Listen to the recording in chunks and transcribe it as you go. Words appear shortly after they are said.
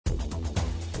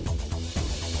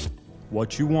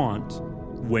what you want,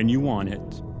 when you want it,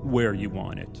 where you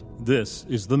want it. This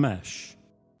is The Mesh.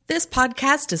 This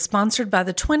podcast is sponsored by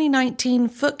the 2019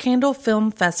 Footcandle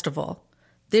Film Festival.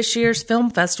 This year's film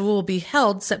festival will be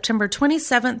held September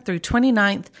 27th through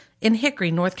 29th in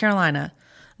Hickory, North Carolina.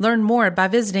 Learn more by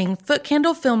visiting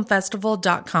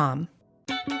footcandlefilmfestival.com.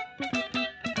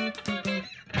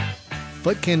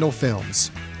 Footcandle Films.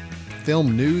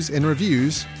 Film news and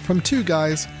reviews from two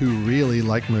guys who really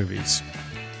like movies.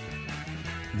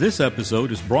 This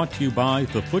episode is brought to you by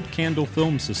the Footcandle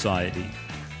Film Society.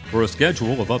 For a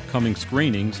schedule of upcoming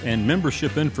screenings and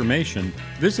membership information,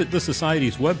 visit the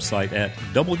Society's website at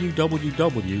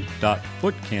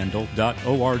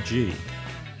www.footcandle.org.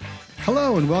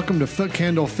 Hello and welcome to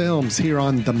Footcandle Films here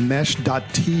on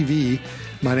themesh.tv.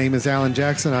 My name is Alan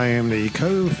Jackson. I am the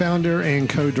co-founder and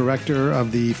co-director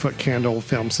of the Footcandle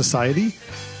Film Society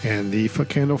and the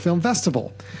Footcandle Film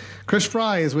Festival. Chris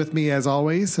Fry is with me as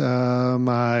always,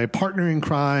 my partner in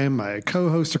crime, my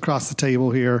co-host across the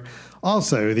table here,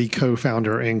 also the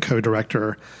co-founder and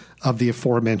co-director of the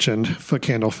aforementioned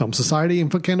Footcandle Film Society and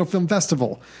Footcandle Film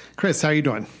Festival. Chris, how are you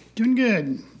doing? Doing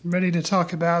good. Ready to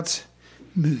talk about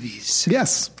movies.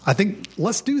 Yes, I think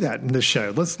let's do that in this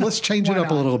show. Let's change it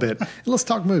up a little bit. Let's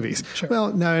talk movies. Sure.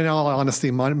 Well, no, in all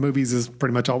honesty, movies is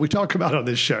pretty much all we talk about on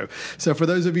this show. So for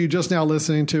those of you just now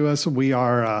listening to us, we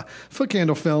are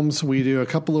Footcandle Films. We do a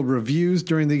couple of reviews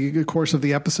during the course of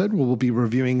the episode. We'll be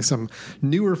reviewing some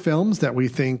newer films that we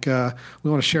think we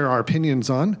want to share our opinions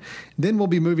on. Then we'll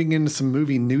be moving into some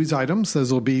movie news items.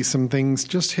 Those will be some things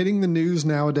just hitting the news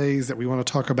nowadays that we want to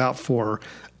talk about for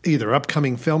either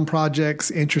upcoming film projects,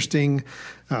 interesting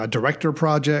director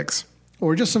projects,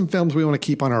 or just some films we want to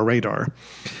keep on our radar.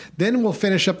 Then we'll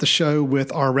finish up the show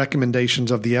with our recommendations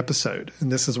of the episode.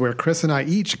 And this is where Chris and I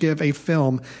each give a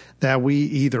film that we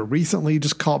either recently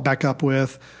just caught back up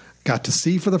with, got to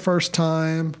see for the first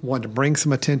time, wanted to bring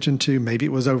some attention to, maybe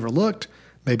it was overlooked,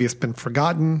 maybe it's been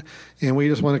forgotten, and we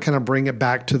just want to kind of bring it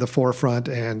back to the forefront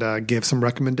and give some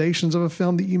recommendations of a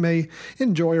film that you may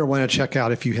enjoy or want to check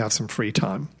out if you have some free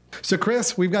time. So,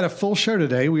 Chris, we've got a full show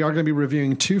today. We are going to be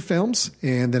reviewing two films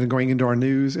and then going into our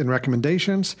news and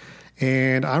recommendations.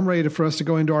 And I'm ready for us to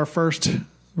go into our first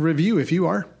review, if you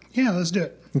are. Yeah, let's do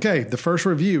it. Okay, the first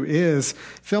review is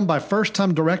filmed by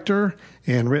first-time director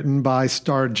and written by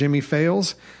star Jimmy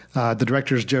Fails. The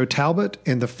director is Joe Talbot,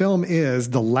 and the film is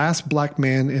The Last Black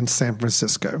Man in San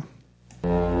Francisco.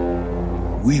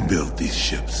 We built these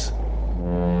ships,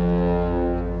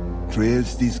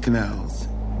 dredged these canals,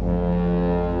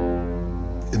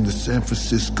 in the San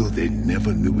Francisco they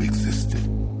never knew existed.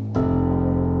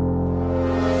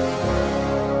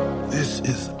 This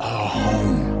is our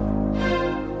home.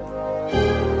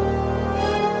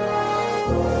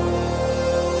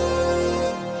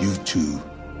 You two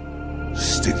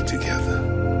stick together.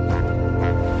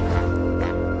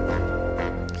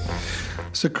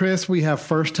 So, Chris, we have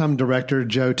first-time director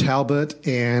Joe Talbot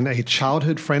and a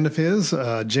childhood friend of his,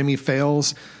 Jimmy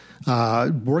Fails,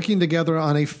 working together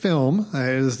on a film.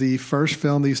 It is the first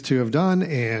film these two have done,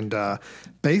 and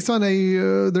based on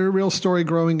their real story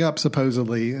growing up,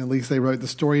 supposedly. At least they wrote the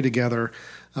story together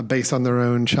based on their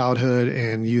own childhood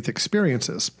and youth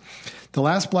experiences. The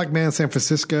Last Black Man in San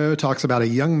Francisco talks about a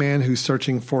young man who's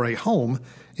searching for a home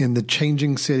in the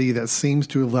changing city that seems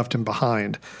to have left him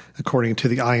behind, according to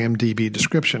the IMDb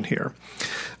description here.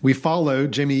 We follow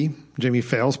Jimmy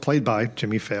Fails, played by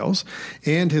Jimmy Fails,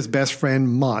 and his best friend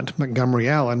Montgomery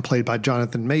Allen, played by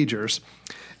Jonathan Majors,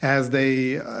 as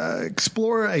they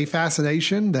explore a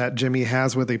fascination that Jimmy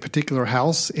has with a particular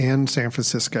house in San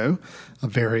Francisco, a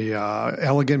very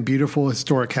elegant, beautiful,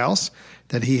 historic house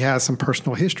that he has some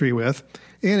personal history with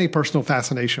and a personal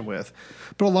fascination with.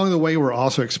 But along the way, we're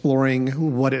also exploring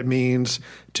what it means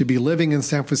to be living in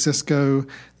San Francisco,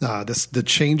 the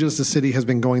changes the city has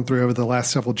been going through over the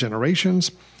last several generations,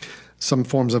 some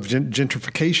forms of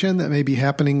gentrification that may be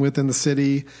happening within the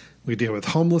city. We deal with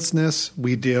homelessness.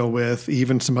 We deal with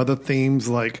even some other themes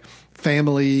like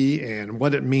family and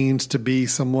what it means to be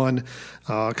someone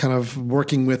kind of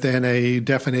working within a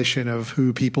definition of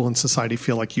who people in society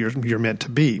feel like you're meant to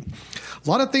be. A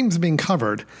lot of things being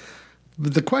covered.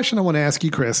 The question I want to ask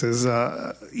you, Chris, is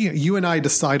you and I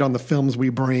decide on the films we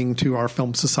bring to our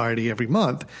film society every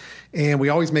month. And we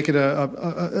always make it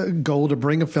a goal to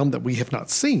bring a film that we have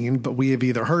not seen, but we have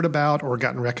either heard about or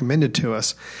gotten recommended to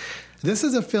us. This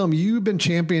is a film you've been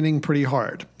championing pretty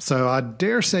hard. So I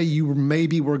dare say you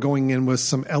maybe were going in with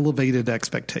some elevated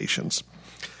expectations.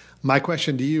 My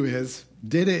question to you is,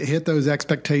 did it hit those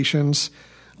expectations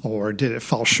or did it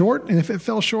fall short? And if it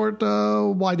fell short,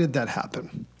 why did that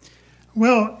happen?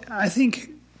 Well, I think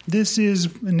This is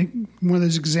one of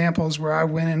those examples where I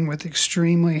went in with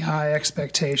extremely high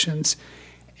expectations,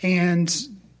 and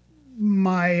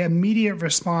my immediate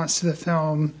response to the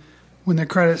film when the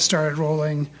credits started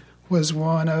rolling was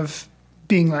one of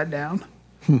being let down.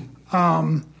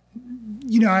 I'd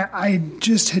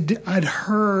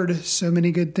heard so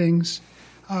many good things.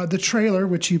 The trailer,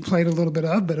 which you played a little bit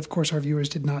of, but of course our viewers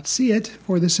did not see it,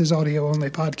 for this is audio-only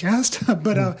podcast.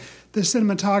 But the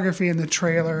cinematography in the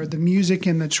trailer, the music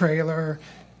in the trailer,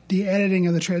 the editing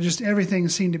of the trailer, just everything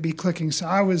seemed to be clicking. So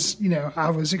I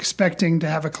was expecting to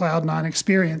have a Cloud 9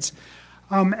 experience,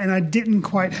 and I didn't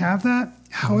quite have that.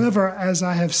 However, as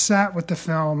I have sat with the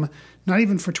film, not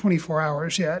even for 24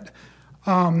 hours yet,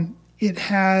 it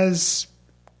has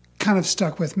kind of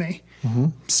stuck with me. Mm-hmm.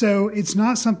 So it's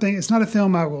not a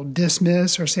film I will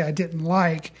dismiss or say I didn't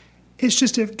like. It's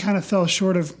just it kind of fell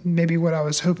short of maybe what I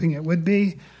was hoping it would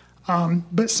be.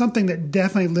 But something that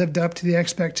definitely lived up to the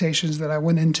expectations that I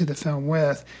went into the film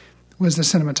with was the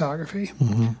cinematography.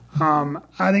 Mm-hmm.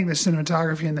 I think the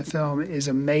cinematography in the film is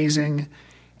amazing.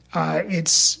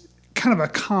 It's kind of a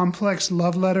complex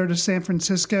love letter to San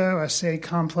Francisco. I say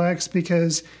complex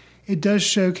because it does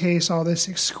showcase all this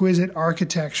exquisite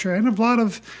architecture and a lot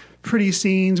of pretty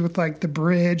scenes with like the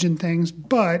bridge and things,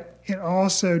 but it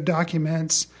also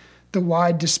documents the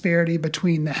wide disparity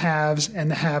between the haves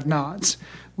and the have-nots,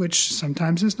 which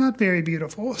sometimes is not very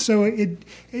beautiful. So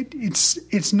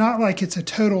it's not like it's a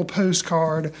total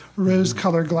postcard,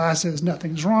 rose-colored glasses,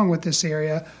 nothing's wrong with this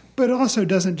area, but it also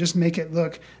doesn't just make it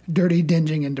look dirty,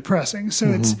 dingy, and depressing.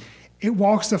 So it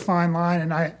walks the fine line,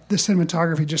 and the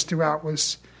cinematography just throughout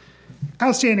was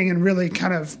outstanding and really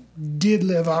kind of did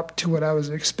live up to what I was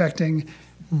expecting.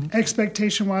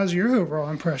 Expectation-wise, your overall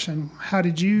impression, how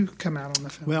did you come out on the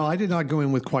film? Well, I did not go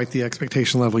in with quite the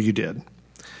expectation level you did.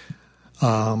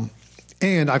 And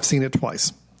I've seen it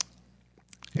twice.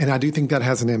 And I do think that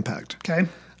has an impact. Okay.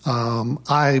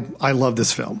 I love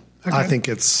this film. Okay. I think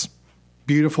it's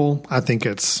beautiful. I think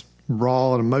it's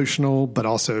raw and emotional, but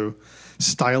also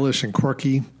stylish and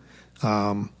quirky.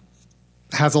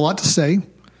 Has a lot to say.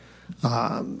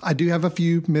 I do have a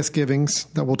few misgivings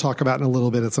that we'll talk about in a little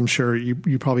bit, as I'm sure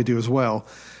you probably do as well.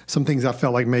 Some things I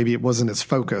felt like maybe it wasn't as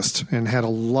focused and had a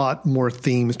lot more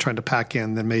themes trying to pack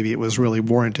in than maybe it was really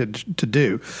warranted to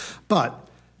do. But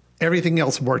everything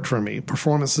else worked for me.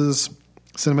 Performances,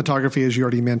 cinematography, as you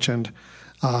already mentioned.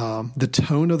 The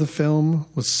tone of the film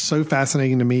was so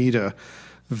fascinating to me to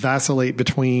vacillate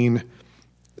between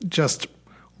just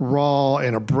raw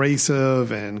and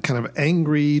abrasive and kind of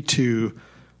angry to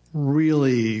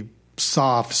really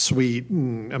soft, sweet,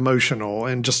 and emotional,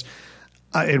 and just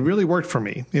it really worked for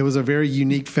me. It was a very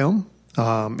unique film.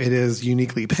 It is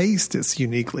uniquely paced. It's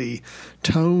uniquely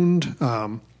toned.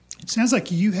 Sounds like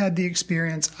you had the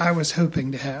experience I was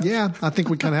hoping to have. Yeah, I think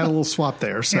we kind of had a little swap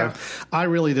there. So yeah. I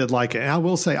really did like it. And I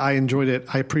will say I enjoyed it.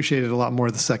 I appreciated it a lot more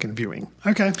the second viewing.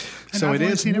 Okay. And so it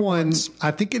is one,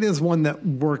 I think it is one that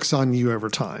works on you over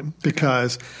time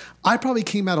because I probably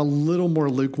came out a little more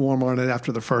lukewarm on it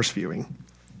after the first viewing.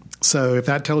 So if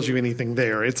that tells you anything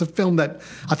there, it's a film that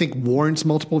I think warrants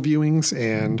multiple viewings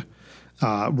and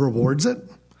rewards it.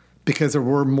 Because there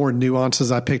were more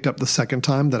nuances I picked up the second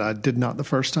time that I did not the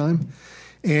first time.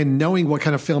 And knowing what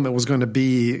kind of film it was going to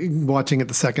be, watching it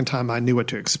the second time, I knew what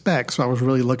to expect. So I was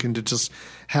really looking to just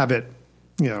have it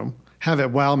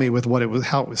wow me with what it was,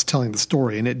 how it was telling the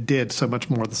story. And it did so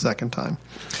much more the second time.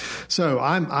 So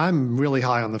I'm really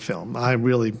high on the film. I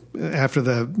really, after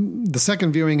the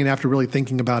second viewing and after really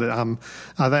thinking about it,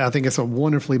 I think it's a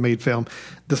wonderfully made film.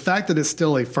 The fact that it's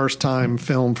still a first time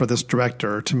film for this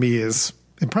director to me is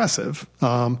impressive.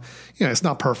 It's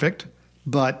not perfect,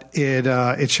 but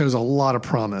it shows a lot of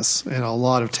promise and a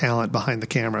lot of talent behind the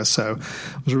camera. So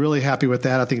I was really happy with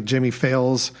that. I think Jimmy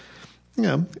Fails,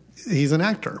 he's an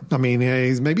actor. I mean,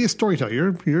 he's maybe a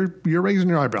storyteller. You're raising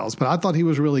your eyebrows, but I thought he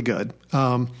was really good.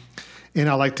 And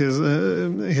I liked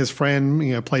his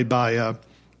friend, played by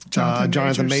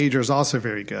Jonathan Major, is also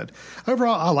very good.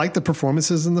 Overall, I like the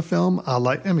performances in the film.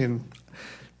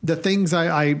 The things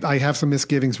I have some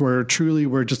misgivings were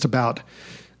just about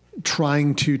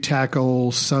trying to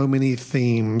tackle so many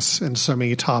themes and so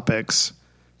many topics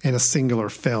in a singular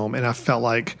film. And I felt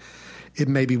like it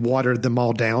maybe watered them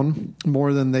all down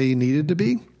more than they needed to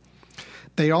be.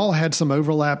 They all had some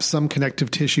overlap, some connective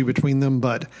tissue between them,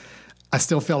 but I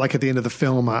still felt like at the end of the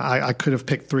film, I could have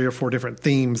picked 3 or 4 different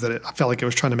themes that I felt like it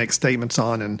was trying to make statements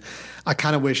on. And I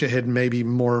kind of wish it had maybe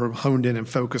more honed in and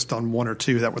focused on 1 or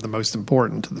 2 that were the most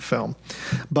important to the film.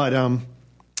 But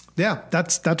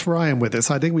that's where I am with this.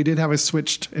 I think we did have a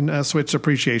switched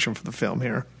appreciation for the film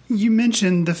here. You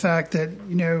mentioned the fact that,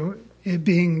 it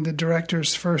being the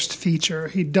director's first feature.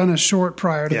 He'd done a short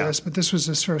prior to this, but this was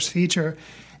his first feature.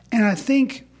 And I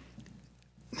think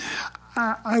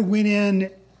I went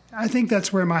in, I think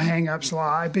that's where my hang-ups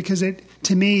lie, because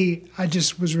to me, I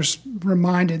just was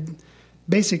reminded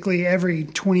basically every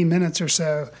 20 minutes or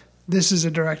so, this is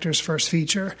a director's first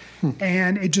feature.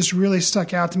 And it just really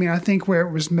stuck out to me. I think where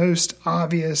it was most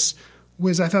obvious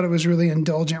was I thought it was really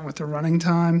indulgent with the running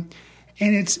time.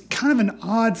 And it's kind of an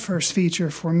odd first feature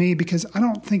for me because I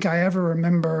don't think I ever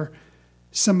remember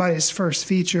somebody's first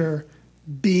feature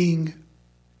being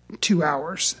 2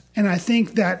 hours. And I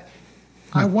think that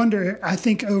I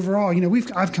think overall,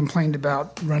 I've complained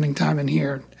about running time in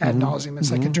here ad nauseum.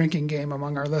 It's like a drinking game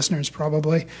among our listeners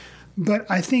probably.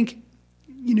 But I think,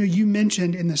 you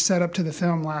mentioned in the setup to the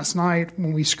film last night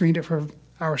when we screened it for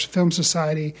our film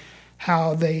society,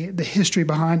 how the history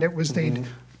behind it was they'd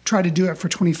try to do it for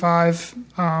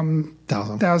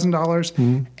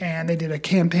 $25,000, and they did a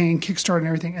campaign, Kickstarter and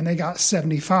everything, and they got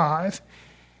 75.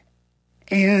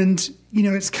 And,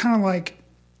 it's kind of like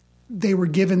they were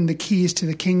given the keys to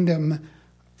the kingdom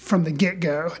from the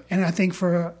get-go. And I think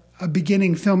for a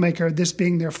beginning filmmaker, this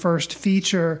being their first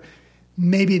feature,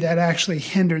 maybe that actually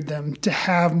hindered them to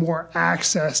have more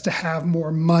access, to have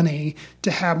more money,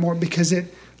 to have more, because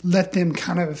it let them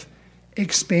kind of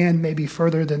expand maybe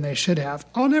further than they should have.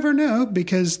 I'll never know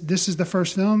because this is the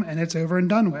first film and it's over and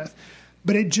done with.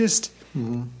 But it just,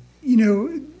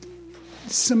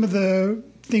 some of the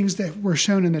things that were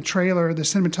shown in the trailer, the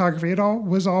cinematography, it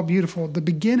was all beautiful. The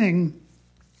beginning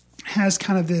has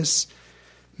kind of this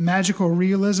magical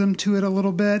realism to it a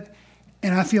little bit,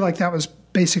 and I feel like that was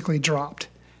basically dropped.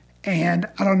 And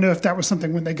I don't know if that was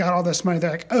something when they got all this money,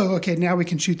 they're like, oh, okay, now we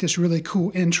can shoot this really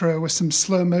cool intro with some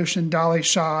slow motion dolly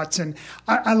shots. And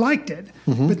I liked it,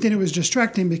 but then it was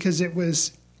distracting because it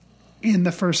was in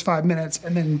the first 5 minutes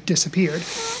and then disappeared.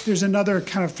 There's another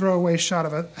kind of throwaway shot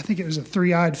of I think it was a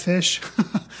three-eyed fish.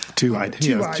 Two-eyed.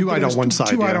 Two-eyed on one side.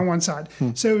 Two-eyed on one side.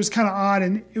 So it was kind of odd,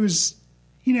 and it was,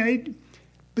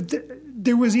 but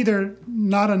there was either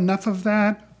not enough of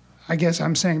that. I guess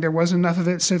I'm saying there wasn't enough of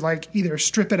it, so like either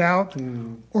strip it out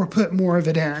or put more of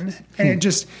it in. And it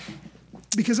just,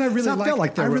 because I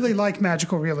really like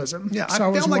magical realism. Yeah, so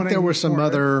I felt like there were some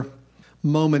other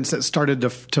moments that started to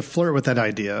flirt with that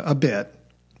idea a bit.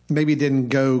 Maybe didn't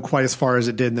go quite as far as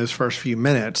it did in those first few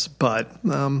minutes, but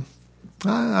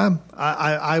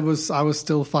I was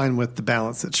still fine with the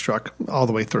balance that struck all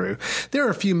the way through. There are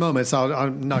a few moments.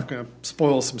 I'm not going to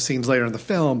spoil some scenes later in the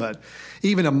film, but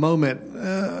even a moment,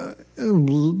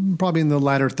 probably in the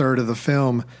latter third of the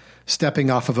film,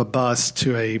 stepping off of a bus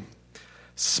to a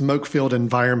smoke-filled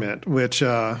environment, which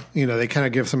they kind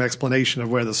of give some explanation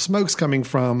of where the smoke's coming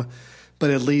from,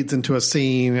 but it leads into a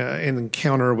scene, an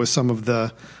encounter with some of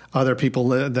the other people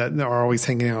that are always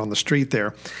hanging out on the street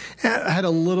there. I had a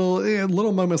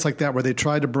little moments like that where they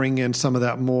tried to bring in some of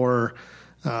that more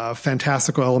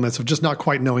fantastical elements of just not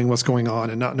quite knowing what's going on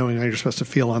and not knowing how you're supposed to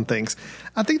feel on things.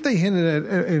 I think they hinted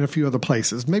at in a few other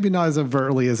places, maybe not as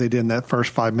overtly as they did in that first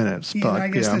 5 minutes. Yeah, but I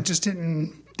guess that just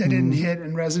didn't hit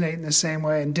and resonate in the same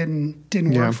way and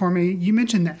didn't work for me. You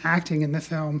mentioned the acting in the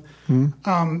film.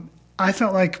 I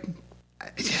felt like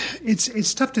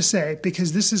it's tough to say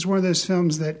because this is one of those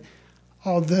films that,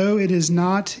 although it is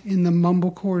not in the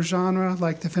mumblecore genre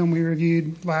like the film we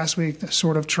reviewed last week, The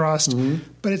Sword of Trust,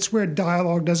 but it's where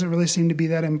dialogue doesn't really seem to be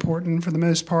that important for the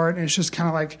most part. And it's just kind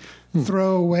of like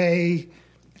throwaway.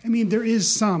 I mean, there is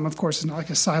some, of course, it's not like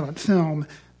a silent film,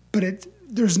 but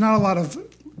there's not a lot of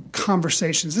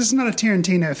conversations. This is not a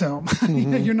Tarantino film.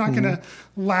 You're not going to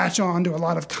latch on to a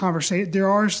lot of conversation.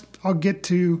 I'll get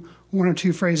to one or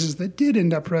two phrases that did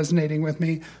end up resonating with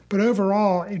me, but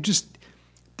overall,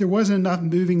 there wasn't enough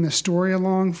moving the story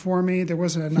along for me. There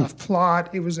wasn't enough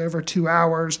plot. It was over 2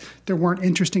 hours. There weren't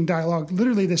interesting dialogue.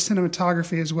 Literally, the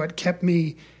cinematography is what kept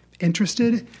me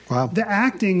interested. Wow. The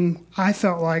acting, I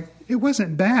felt like it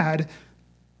wasn't bad,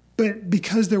 but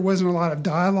because there wasn't a lot of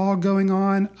dialogue going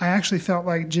on, I actually felt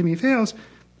like Jimmy Fails,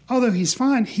 although he's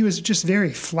fine, he was just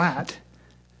very flat.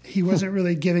 He wasn't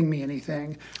really giving me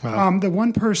anything. Wow. The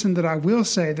one person that I will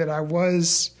say that I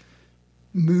was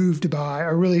moved by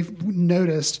or really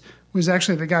noticed was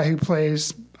actually the guy who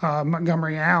plays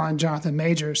Montgomery Allen, Jonathan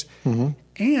Majors. And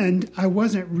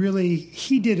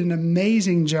he did an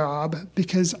amazing job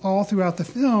because all throughout the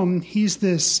film, he's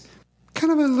this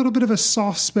kind of a little bit of a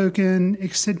soft-spoken,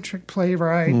 eccentric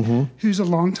playwright who's a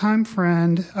longtime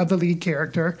friend of the lead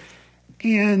character.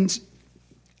 And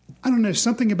I don't know,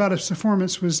 something about his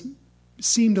performance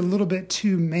seemed a little bit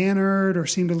too mannered or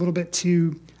seemed a little bit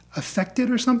too affected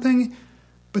or something.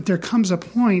 But there comes a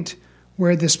point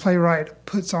where this playwright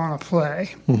puts on a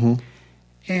play.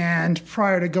 And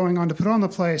prior to going on to put on the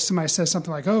play, somebody says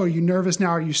something like, "Oh, are you nervous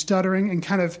now? Are you stuttering?" And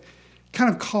kind of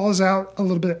calls out a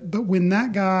little bit. But when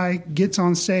that guy gets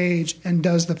on stage and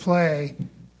does the play,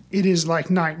 it is like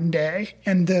night and day.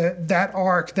 And that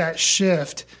arc, that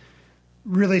shift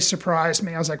really surprised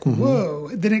me. I was like, whoa.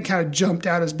 Then it kind of jumped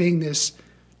out as being this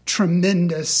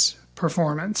tremendous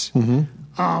performance.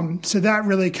 So that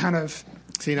really kind of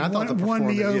won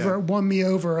me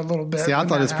over a little bit. See, I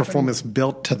thought his performance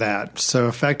built to that so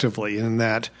effectively in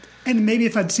that. And maybe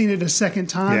if I'd seen it a second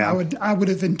time, I would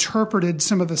have interpreted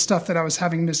some of the stuff that I was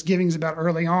having misgivings about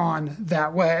early on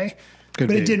that way.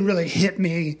 But it didn't really hit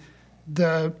me,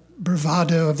 the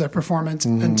bravado of the performance,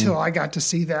 until I got to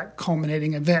see that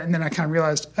culminating event. And then I kind of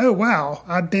realized, oh, wow,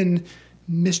 I've been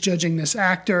misjudging this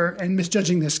actor and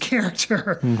misjudging this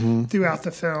character throughout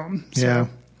the film. So. Yeah.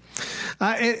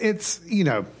 It's,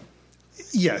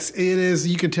 yes, it is.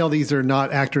 You can tell these are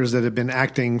not actors that have been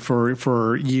acting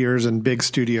for years in big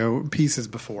studio pieces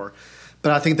before.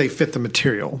 But I think they fit the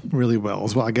material really well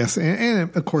as well, I guess.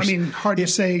 And of course, hard to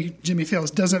say Jimmy Fails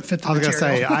doesn't fit the material. I was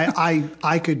going to say,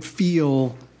 I could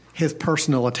feel his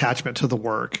personal attachment to the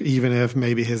work, even if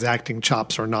maybe his acting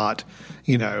chops are not,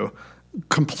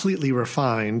 completely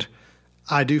refined.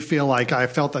 I do feel like I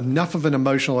felt enough of an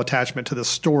emotional attachment to the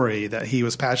story that he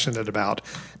was passionate about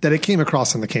that it came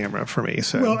across in the camera for me.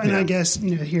 So, I guess,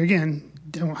 here again,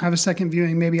 don't have a second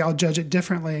viewing. Maybe I'll judge it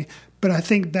differently. But I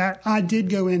think that I did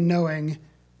go in knowing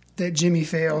that Jimmy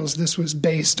Fails, this was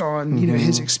based on,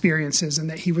 his experiences and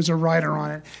that he was a writer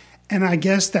on it. And I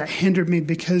guess that hindered me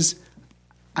because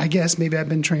I guess maybe I've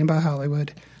been trained by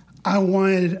Hollywood. I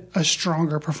wanted a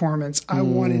stronger performance. I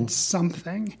wanted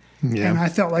something. Yeah. And I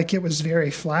felt like it was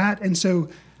very flat. And so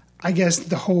I guess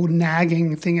the whole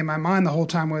nagging thing in my mind the whole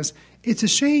time was, it's a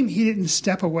shame he didn't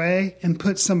step away and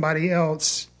put somebody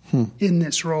else in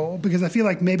this role, because I feel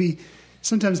like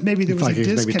sometimes there was a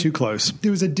disconnect. Maybe too close.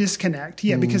 There was a disconnect.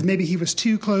 Yeah, because maybe he was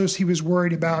too close. He was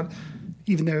worried about,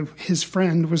 even though his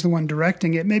friend was the one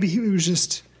directing it, maybe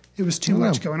it was too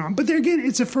much going on. But there again,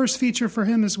 it's a first feature for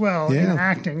him as well in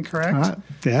acting, correct?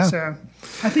 Yeah. So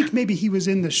I think maybe he was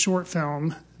in the short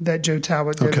film that Joe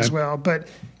Talbot did as well, but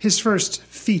his first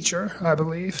feature, I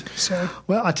believe. So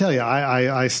well, I tell you,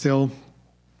 I'm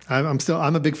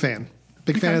a big fan.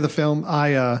 Big fan of the film.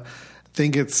 I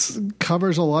think it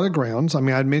covers a lot of grounds. I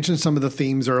mean, I'd mentioned some of the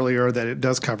themes earlier that it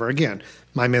does cover. Again,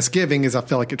 my misgiving is I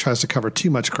feel like it tries to cover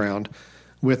too much ground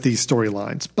with these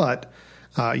storylines. But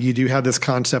you do have this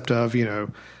concept of,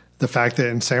 the fact that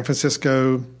in San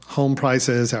Francisco, home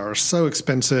prices are so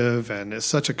expensive and it's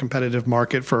such a competitive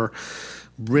market for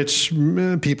rich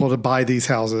people to buy these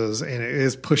houses, and it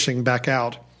is pushing back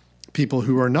out people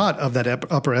who are not of that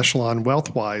upper echelon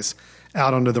wealth-wise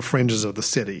out onto the fringes of the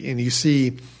city. And you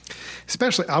see,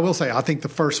 especially, I will say, I think the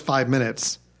first 5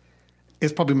 minutes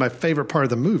is probably my favorite part of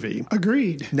the movie.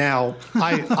 Agreed. Now,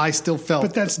 I still felt...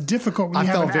 But that's difficult when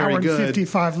you have an hour and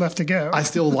 55 left to go. I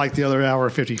still like the other hour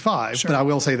 55, sure. But I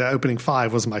will say that opening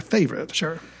 5 was my favorite.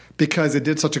 Sure. Because it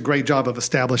did such a great job of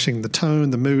establishing the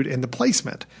tone, the mood, and the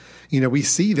placement. We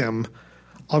see them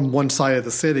on one side of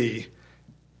the city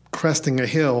cresting a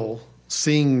hill,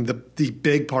 seeing the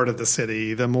big part of the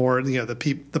city, the more,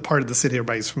 the part of the city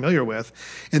everybody's familiar with,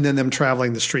 and then them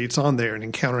traveling the streets on there and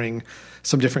encountering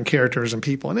some different characters and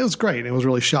people. And it was great. It was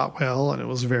really shot well, and it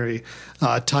was very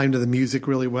timed to the music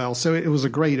really well. So it was a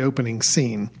great opening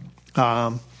scene.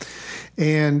 And,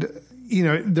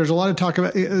 there's a lot of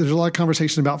there's a lot of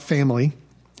conversation about family.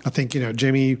 I think,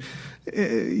 Jimmy,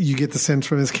 you get the sense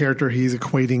from his character he's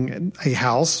equating a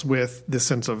house with this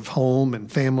sense of home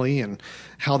and family and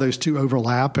how those two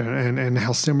overlap and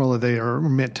how similar they are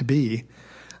meant to be.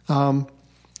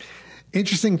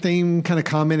 Interesting thing, kind of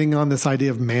commenting on this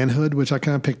idea of manhood, which I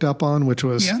kind of picked up on, which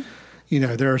was,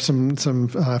 there are some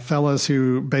fellas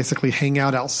who basically hang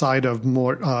out outside of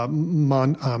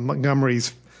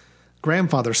Montgomery's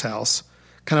grandfather's house,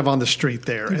 kind of on the street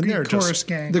there. The Greek chorus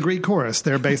gang. The Greek chorus.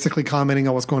 They're basically commenting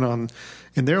on what's going on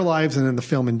in their lives and in the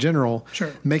film in general,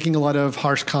 sure. Making a lot of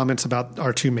harsh comments about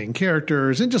our two main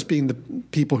characters and just being the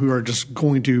people who are just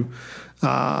going to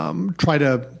try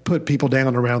to put people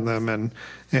down around them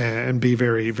and be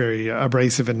very, very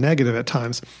abrasive and negative at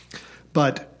times.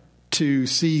 But to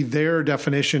see their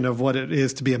definition of what it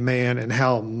is to be a man and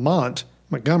how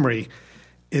Montgomery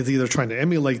is either trying to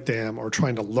emulate them or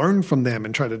trying to learn from them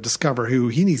and try to discover who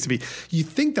he needs to be. You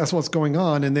think that's what's going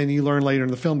on, and then you learn later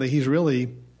in the film that he's really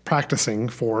practicing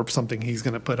for something he's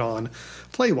going to put on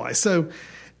play-wise. So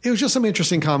it was just some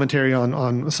interesting commentary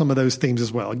on some of those themes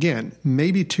as well. Again,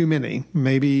 maybe too many.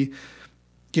 Maybe,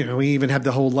 we even have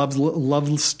the whole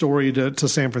love story to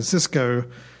San Francisco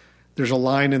there's a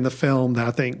line in the film that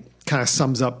I think kind of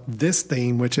sums up this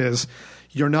theme, which is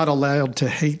you're not allowed to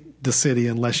hate the city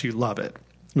unless you love it,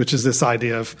 which is this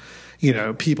idea of,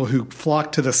 people who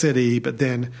flock to the city but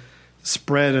then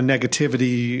spread a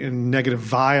negativity and negative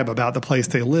vibe about the place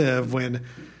they live, when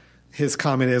his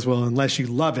comment is, well, unless you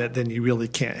love it, then you really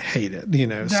can't hate it.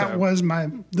 That was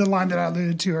the line that I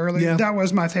alluded to earlier. Yeah. That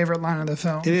was my favorite line of the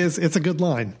film. It is. It's a good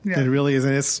line. Yeah. It really is.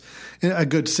 And it's a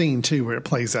good scene too, where it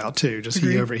plays out too. Just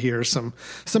Agreed. You overhear some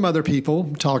other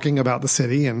people talking about the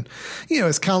city. And,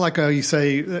 it's kind of like you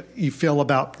say that you feel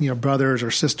about, brothers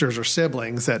or sisters or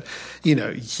siblings that,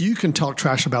 you can talk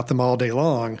trash about them all day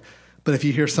long. But if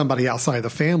you hear somebody outside the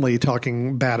family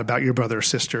talking bad about your brother or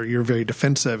sister, you're very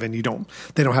defensive, and they don't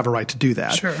have a right to do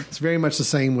that. Sure. It's very much the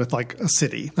same with like a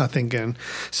city, I think. And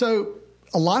so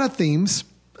a lot of themes.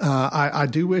 I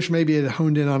do wish maybe it had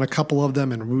honed in on a couple of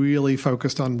them and really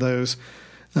focused on those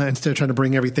instead of trying to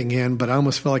bring everything in. But I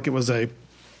almost feel like it was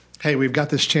hey, we've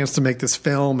got this chance to make this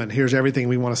film, and here's everything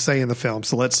we want to say in the film.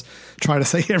 So let's try to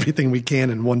say everything we can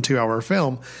in 1 2-hour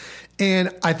film.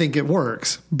 And I think it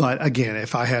works. But again,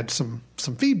 if I had some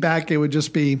feedback, it would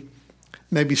just be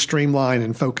maybe streamline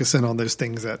and focus in on those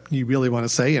things that you really want to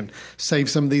say, and save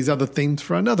some of these other themes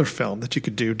for another film that you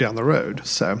could do down the road.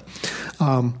 So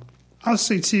I'll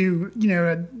say too,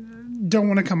 I don't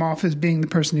want to come off as being the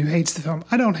person who hates the film.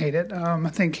 I don't hate it. I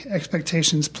think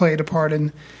expectations played a part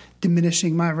in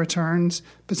diminishing my returns.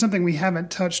 But something we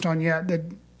haven't touched on yet, that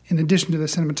in addition to the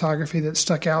cinematography, that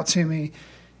stuck out to me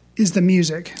is the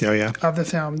music of the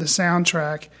film, the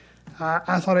soundtrack.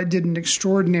 I thought it did an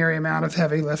extraordinary amount of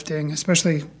heavy lifting,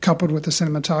 especially coupled with the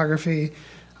cinematography.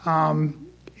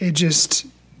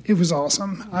 It was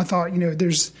awesome. I thought,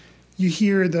 you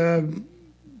hear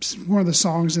one of the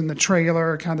songs in the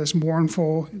trailer, kind of this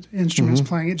mournful instruments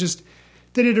playing.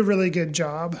 They did a really good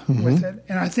job with it.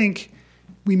 And I think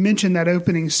we mentioned that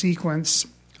opening sequence,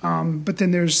 but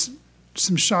then there's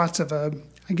some shots of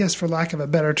I guess for lack of a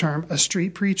better term, a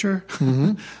street preacher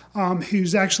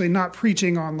who's actually not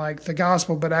preaching on like the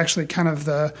gospel, but actually kind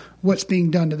of what's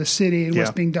being done to the city and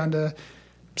what's being done to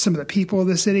some of the people of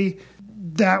the city.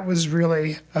 That was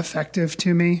really effective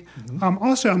to me.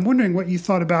 Also, I'm wondering what you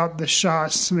thought about the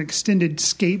shots, some extended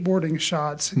skateboarding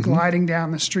shots gliding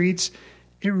down the streets.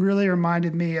 It really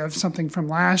reminded me of something from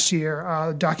last year,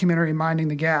 a documentary Minding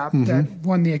the Gap that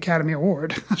won the Academy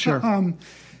Award. Sure.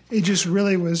 It just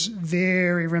really was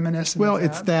very reminiscent. Well, of that,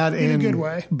 it's that in a good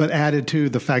way, but added to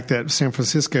the fact that San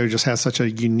Francisco just has such a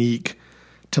unique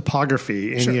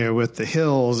topography, and with the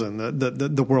hills and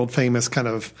the world famous kind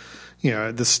of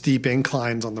the steep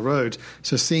inclines on the roads.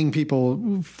 So seeing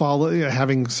people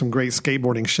having some great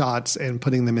skateboarding shots and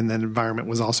putting them in that environment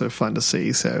was also fun to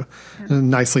see. So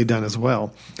nicely done as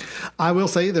well. I will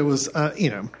say there was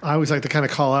I always like to kind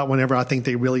of call out whenever I think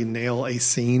they really nail a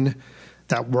scene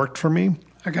that worked for me.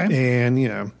 Okay. And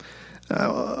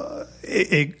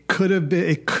it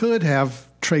could have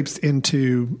traipsed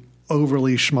into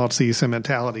overly schmaltzy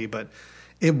sentimentality, but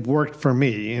it worked for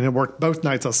me, and it worked both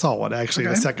nights I saw it. Actually,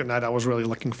 the second night I was really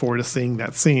looking forward to seeing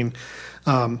that scene.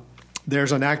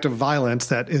 There's an act of violence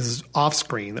that is off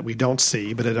screen that we don't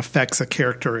see, but it affects a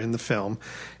character in the film.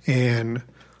 And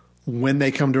when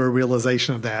they come to a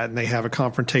realization of that, and they have a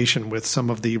confrontation with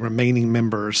some of the remaining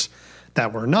members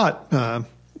that were not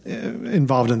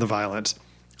involved in the violence,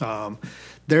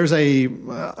 there's a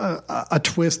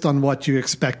twist on what you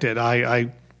expected.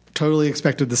 I totally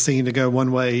expected the scene to go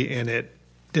one way, and it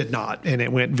did not, and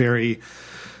it went very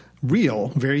real,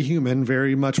 very human,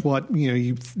 very much what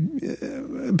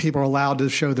people are allowed to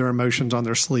show their emotions on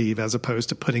their sleeve, as opposed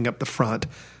to putting up the front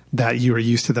that you are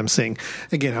used to them seeing.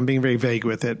 Again, I'm being very vague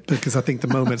with it because I think the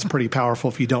moment's pretty powerful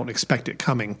if you don't expect it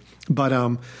coming.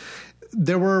 But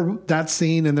there were that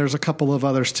scene, and there's a couple of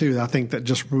others too that I think that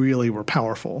just really were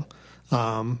powerful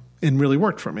and really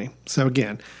worked for me. So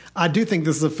again, I do think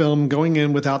this is a film going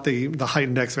in without the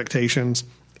heightened expectations,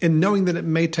 and knowing that it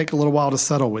may take a little while to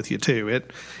settle with you too.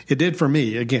 It did for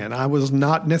me. Again, I was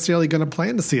not necessarily going to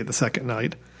plan to see it the second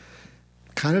night.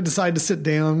 Kind of decided to sit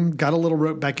down, got a little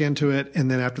rope back into it,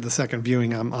 and then after the second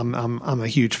viewing, I'm a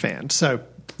huge fan. So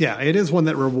yeah, it is one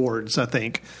that rewards, I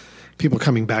think, people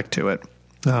coming back to it.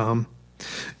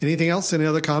 Anything else? Any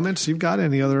other comments you've got?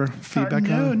 Any other feedback?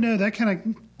 No, that kind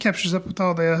of captures up with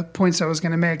all the points I was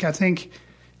going to make. I think,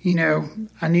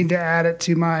 I need to add it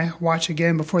to my watch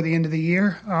again before the end of the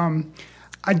year.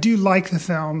 I do like the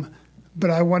film, but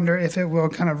I wonder if it will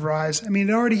kind of rise. I mean,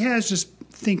 it already has, just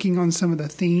thinking on some of the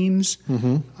themes.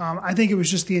 I think it was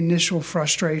just the initial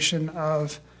frustration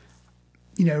of,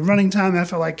 running time. I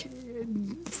felt like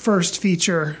first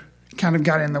feature kind of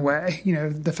got in the way,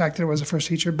 the fact that it was a first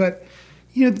feature. But,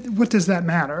 what does that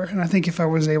matter? And I think if I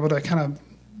was able to kind of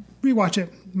rewatch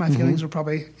it, my feelings would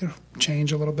probably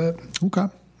change a little bit. Okay.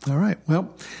 All right.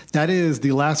 Well, that is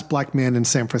The Last Black Man in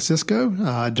San Francisco,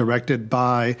 directed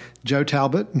by Joe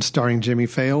Talbot and starring Jimmy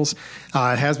Fails.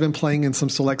 It has been playing in some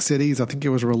select cities. I think it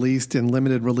was released in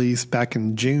limited release back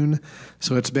in June.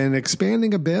 So it's been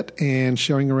expanding a bit and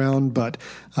showing around. But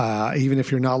even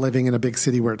if you're not living in a big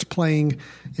city where it's playing,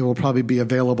 it will probably be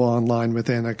available online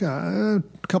within a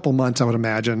couple months, I would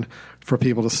imagine, for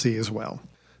people to see as well.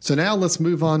 So now let's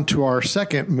move on to our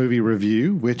second movie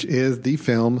review, which is the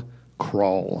film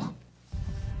Crawl.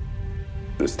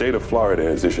 The state of Florida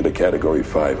has issued a Category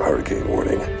 5 hurricane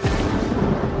warning.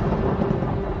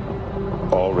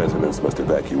 All residents must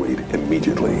evacuate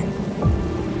immediately.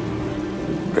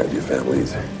 Grab your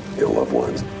families, your loved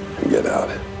ones, and get out.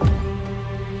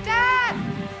 Dad!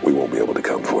 We won't be able to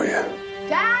come for you.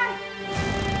 Dad!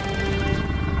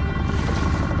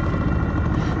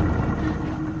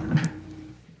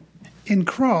 In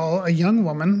Crawl, a young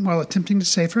woman, while attempting to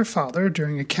save her father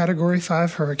during a Category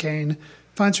 5 hurricane,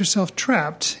 finds herself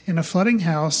trapped in a flooding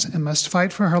house and must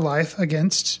fight for her life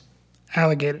against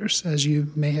alligators, as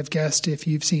you may have guessed if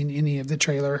you've seen any of the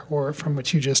trailer or from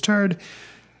what you just heard.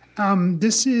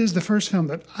 This is the first film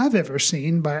that I've ever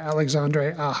seen by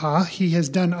Alexandre Aja. He has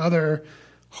done other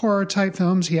horror-type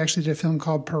films. He actually did a film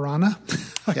called Piranha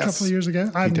a couple of years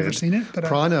ago. I've never seen it. But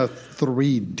Piranha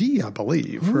 3D, I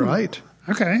believe, right?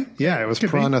 Okay. Yeah, it was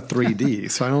Piranha 3D.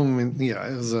 So I don't mean, it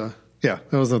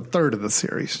was a third of the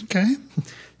series. Okay.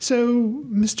 So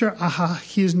Mr. Aja,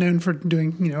 he is known for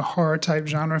doing, horror-type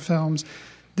genre films.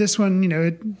 This one,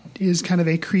 it is kind of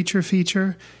a creature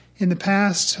feature. In the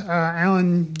past,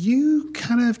 Alan, you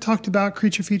kind of talked about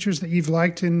creature features that you've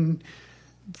liked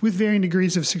with varying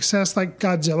degrees of success, like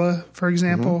Godzilla, for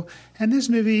example. And this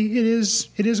movie, it is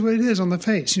what it is on the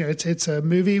face. It's a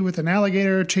movie with an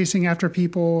alligator chasing after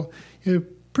people.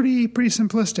 Pretty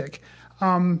simplistic.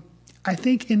 I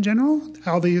think in general,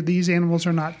 these animals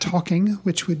are not talking,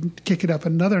 which would kick it up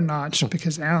another notch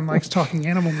because Alan likes talking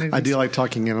animal movies. I do like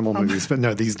talking animal movies, but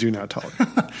no, these do not talk.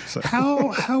 So.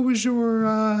 How was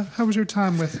your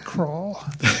time with Crawl?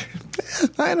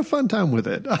 I had a fun time with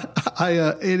it.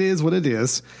 It is what it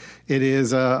is. It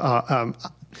is.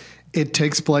 It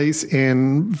takes place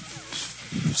in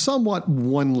somewhat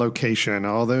one location,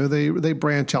 although they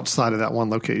branch outside of that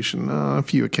one location a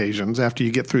few occasions after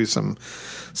you get through some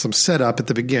setup at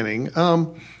the beginning.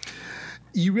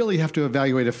 You really have to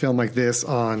evaluate a film like this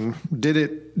on did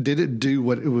it do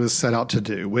what it was set out to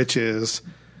do, which is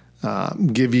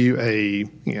give you a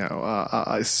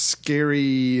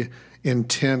scary,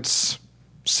 intense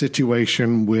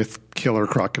situation with killer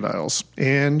crocodiles.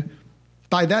 And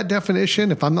by that definition,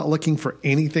 if I'm not looking for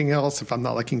anything else, if I'm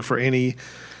not looking for any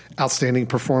outstanding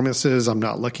performances, I'm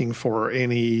not looking for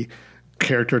any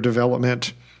character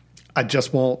development, I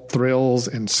just want thrills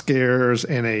and scares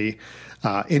and a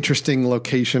interesting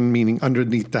location, meaning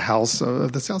underneath the house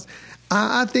of this house.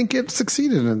 I think it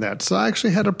succeeded in that. So I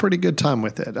actually had a pretty good time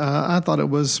with it. I thought it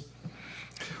was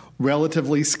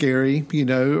relatively scary,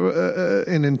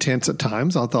 and intense at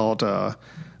times. I thought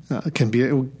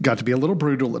got to be a little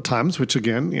brutal at times, which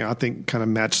again, I think kind of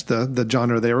matched the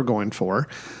genre they were going for.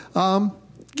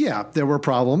 Yeah, there were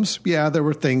problems. Yeah, there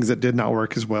were things that did not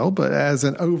work as well. But as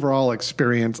an overall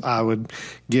experience, I would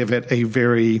give it a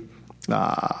very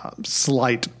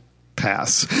slight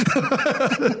pass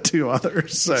to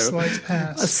others. So, slight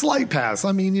pass. A slight pass.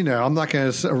 I mean, I'm not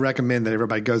going to recommend that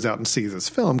everybody goes out and sees this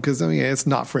film because, it's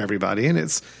not for everybody. And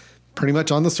it's pretty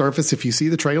much on the surface. If you see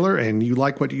the trailer and you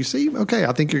like what you see, okay,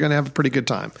 I think you're going to have a pretty good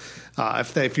time.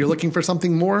 If you're looking for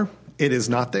something more, it is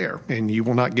not there, and you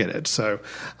will not get it. So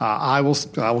I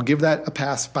will give that a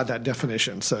pass by that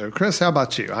definition. So, Chris, how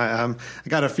about you? I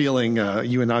got a feeling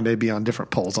you and I may be on different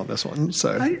poles on this one.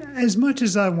 So, as much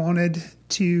as I wanted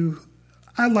to,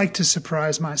 I like to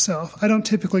surprise myself. I don't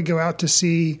typically go out to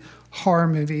see horror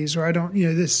movies, or I don't,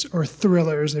 or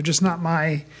thrillers. They're just not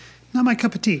my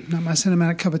cup of tea, not my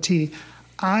cinematic cup of tea.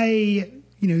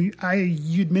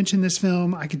 You'd mentioned this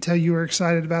film. I could tell you were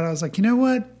excited about it. I was like, you know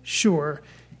what? Sure.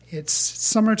 It's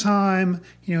summertime,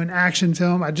 an action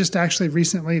film. I just actually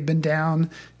recently been down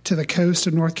to the coast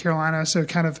of North Carolina. So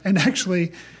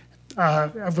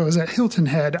I was at Hilton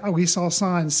Head. We saw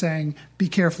signs saying, be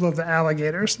careful of the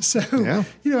alligators. So, yeah.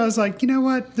 I was like, you know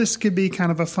what? This could be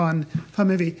kind of a fun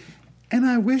movie. And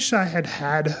I wish I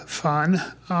had fun,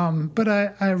 but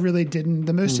I really didn't.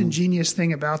 The most ingenious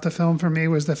thing about the film for me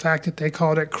was the fact that they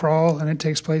called it Crawl, and it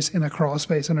takes place in a crawl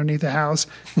space underneath the house.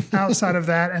 Outside of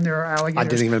that, and there are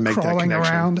alligators crawling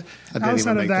around.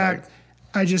 Outside of that,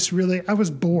 I was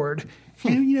bored.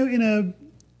 And, in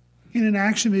in an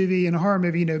action movie, in a horror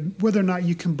movie, whether or not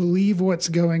you can believe what's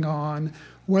going on,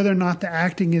 whether or not the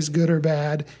acting is good or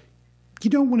bad, you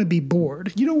don't want to be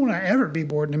bored. You don't want to ever be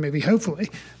bored in a movie, hopefully.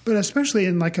 But especially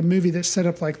in like a movie that's set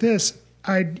up like this,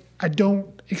 I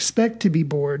don't expect to be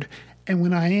bored. And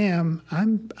when I am,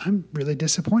 I'm really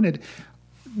disappointed.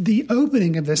 The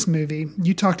opening of this movie,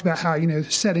 you talked about how,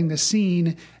 setting the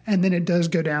scene, and then it does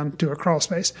go down to a crawl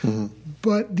space. Mm-hmm.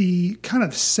 But the kind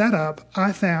of setup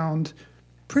I found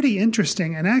pretty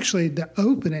interesting. And actually the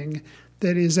opening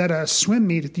that is at a swim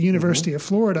meet at the University of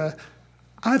Florida,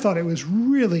 I thought it was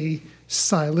really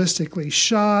stylistically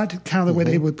shot, kind of the way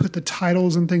they would put the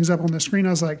titles and things up on the screen.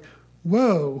 I was like,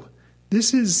 whoa,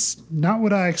 this is not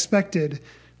what I expected.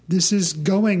 This is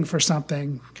going for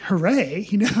something. Hooray.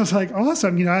 I was like,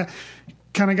 awesome. I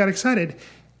kind of got excited.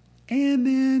 And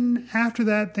then after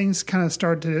that, things kind of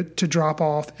started to drop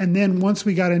off. And then once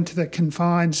we got into the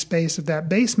confined space of that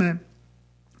basement,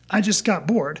 I just got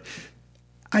bored.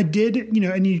 I did,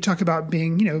 and you talk about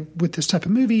being, with this type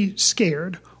of movie,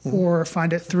 scared or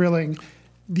find it thrilling.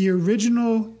 The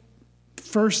original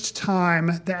first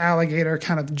time the alligator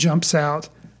kind of jumps out,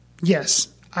 yes,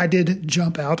 I did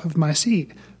jump out of my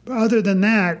seat. But other than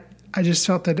that, I just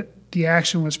felt that the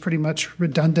action was pretty much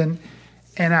redundant,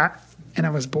 and I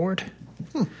was bored.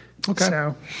 Okay.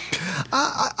 So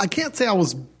I can't say I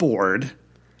was bored.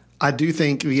 I do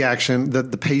think the action, the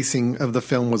pacing of the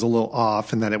film was a little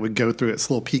off, and that it would go through its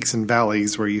little peaks and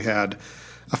valleys where you had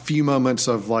a few moments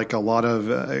of like a lot of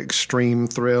extreme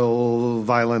thrill,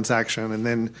 violence, action, and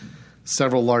then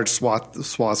several large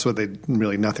swaths where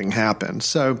really nothing happened.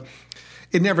 So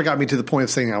it never got me to the point of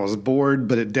saying I was bored,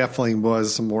 but it definitely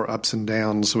was some more ups and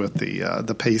downs with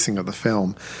the pacing of the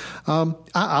film.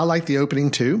 I like the opening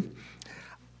too.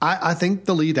 I think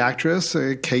the lead actress,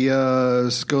 Kaya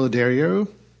Scodelario,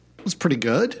 was pretty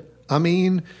good. I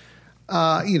mean,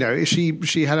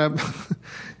 she had a.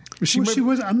 She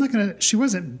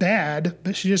wasn't bad,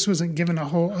 but she just wasn't given a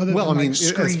whole other. Well,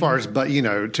 screen. As far as, but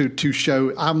to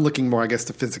show, I'm looking more, I guess,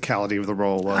 the physicality of the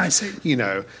role of, I see.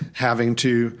 Having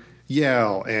to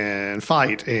yell and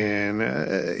fight, and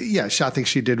I think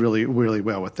she did really, really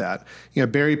well with that.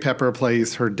 Barry Pepper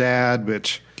plays her dad,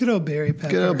 which good old Barry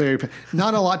Pepper.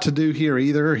 Not a lot to do here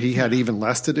either. He had even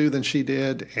less to do than she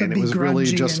did, and it was really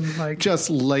just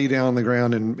lay down on the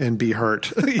ground and be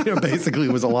hurt. Basically,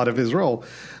 was a lot of his role.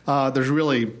 There's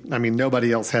really,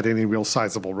 nobody else had any real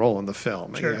sizable role in the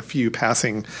film. Sure. A few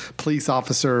passing police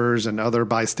officers and other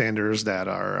bystanders that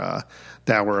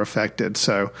were affected.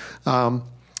 So.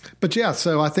 But yeah,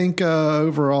 so I think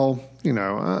overall,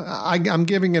 I'm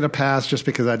giving it a pass just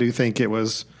because I do think it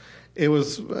was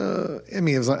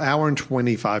an hour and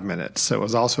 25 minutes. So it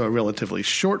was also a relatively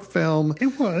short film.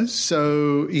 It was.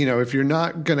 So, if you're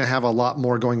not going to have a lot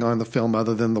more going on in the film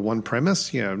other than the one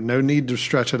premise, no need to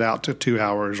stretch it out to 2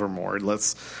 hours or more.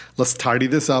 Let's tidy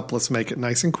this up. Let's make it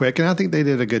nice and quick. And I think they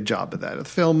did a good job of that. The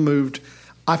film moved,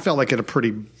 I felt like, at a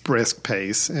pretty brisk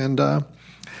pace. And,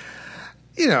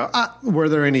 were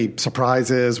there any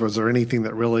surprises? Was there anything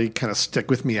that really kind of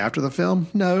stick with me after the film?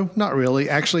 No, not really.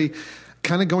 Actually,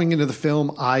 kind of going into the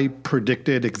film, I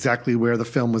predicted exactly where the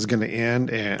film was going to end,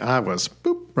 and I was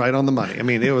right on the money.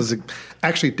 It was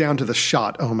actually down to the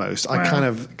shot almost. Wow. I kind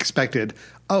of expected,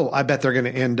 I bet they're going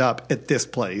to end up at this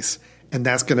place, and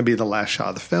that's going to be the last shot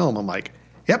of the film. I'm like,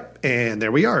 yep, and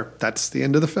there we are. That's the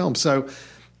end of the film. So,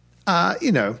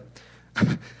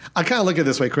 I kind of look at it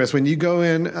this way, Chris. When you go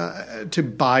in to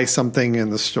buy something in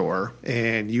the store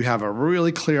and you have a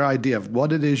really clear idea of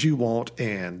what it is you want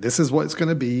and this is what it's going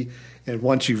to be, and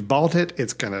once you've bought it,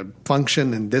 it's going to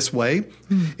function in this way,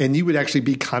 and you would actually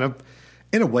be kind of,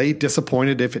 in a way,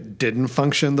 disappointed if it didn't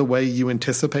function the way you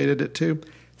anticipated it to.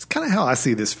 It's kind of how I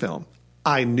see this film.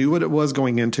 I knew what it was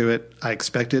going into it. I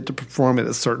expected it to perform it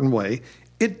a certain way.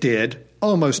 It did,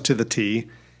 almost to the T.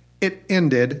 It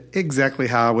ended exactly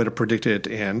how I would have predicted it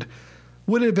to end.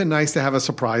 Would it have been nice to have a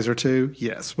surprise or two?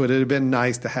 Yes. Would it have been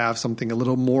nice to have something a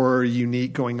little more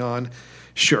unique going on?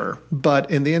 Sure. But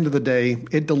in the end of the day,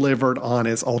 it delivered on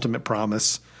its ultimate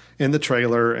promise in the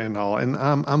trailer and all, and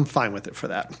I'm fine with it for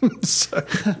that. So.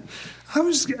 I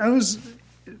was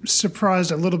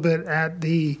surprised a little bit at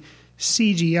the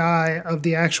CGI of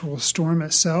the actual storm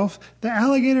itself. The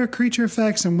alligator creature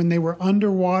effects, and when they were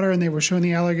underwater and they were showing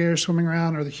the alligator swimming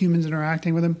around or the humans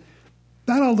interacting with them,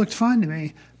 that all looked fine to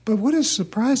me. But what I was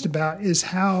surprised about is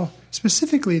how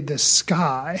specifically the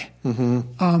sky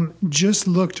just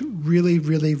looked really,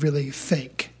 really, really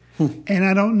fake. And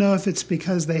I don't know if it's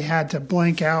because they had to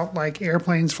blank out like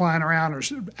airplanes flying around or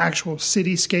actual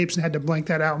cityscapes and had to blank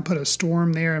that out and put a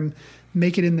storm there and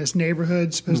make it in this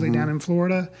neighborhood, supposedly down in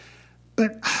Florida.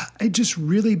 But it just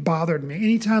really bothered me.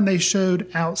 Anytime they showed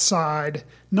outside,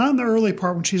 not in the early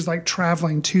part when she's like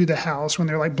traveling to the house, when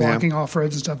they're like blocking off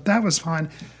roads and stuff, that was fine.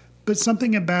 But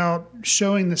something about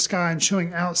showing the sky and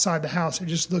showing outside the house, it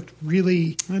just looked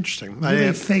really interesting,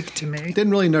 really fake to me. Didn't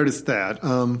really notice that.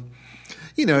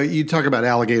 You talk about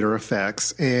alligator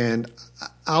effects, and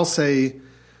I'll say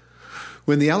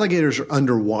when the alligators are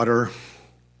underwater,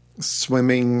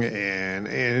 swimming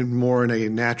and more in a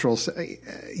natural,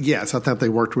 yes, I thought they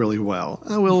worked really well.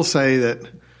 I will say that,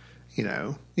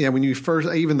 when you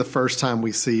even the first time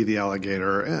we see the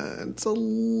alligator, it's a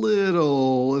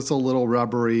little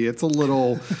rubbery. It's a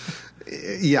little,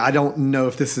 I don't know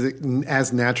if this is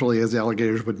as naturally as the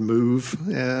alligators would move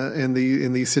in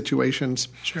these situations.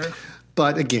 Sure.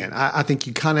 But again, I think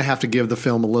you kind of have to give the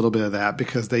film a little bit of that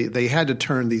because they had to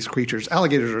turn these creatures.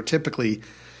 Alligators are typically,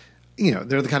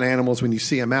 they're the kind of animals when you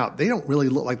see them out, they don't really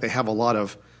look like they have a lot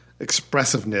of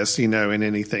expressiveness, in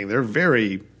anything. They're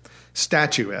very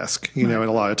statuesque, in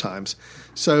a lot of times.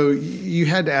 So you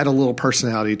had to add a little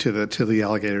personality to the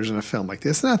alligators in a film like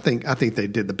this, and I think they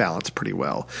did the balance pretty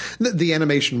well. The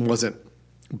animation wasn't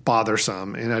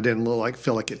bothersome, and I didn't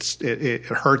feel like it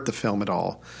hurt the film at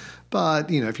all.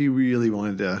 But if you really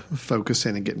wanted to focus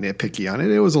in and get nitpicky on it,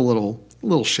 it was a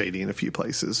little shady in a few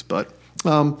places. But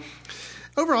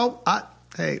overall, I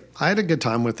had a good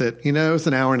time with it. It was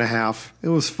an hour and a half. It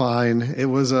was fine. It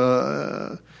was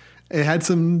it had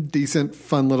some decent,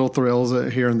 fun little thrills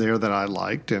here and there that I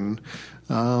liked, and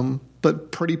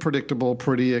but pretty predictable,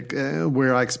 pretty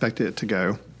where I expected it to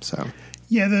go. So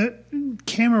yeah, the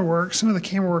camera work, some of the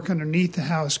camera work underneath the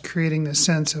house, creating this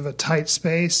sense of a tight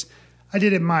space. I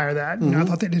did admire that. Mm-hmm. I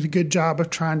thought they did a good job of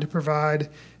trying to provide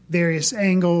various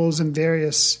angles and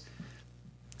various,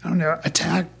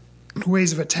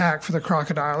 ways of attack for the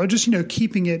crocodile, or just,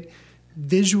 keeping it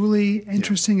visually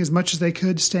interesting as much as they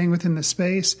could, staying within the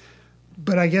space.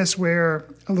 But I guess where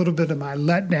a little bit of my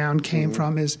letdown came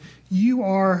from is you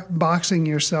are boxing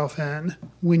yourself in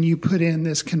when you put in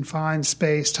this confined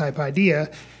space type idea.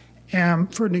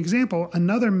 For an example,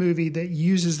 another movie that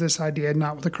uses this idea,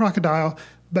 not with a crocodile,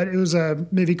 but it was a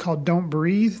movie called Don't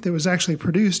Breathe that was actually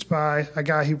produced by a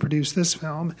guy who produced this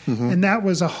film. Mm-hmm. And that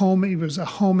was a home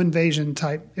invasion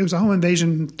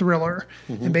thriller.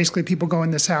 Mm-hmm. And basically people go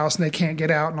in this house and they can't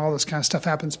get out and all this kind of stuff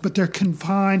happens. But they're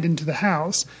confined into the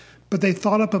house. But they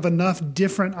thought up of enough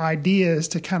different ideas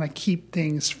to kind of keep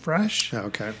things fresh.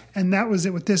 Okay. And that was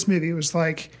it with this movie. It was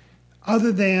like,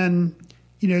 other than,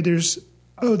 there's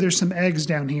some eggs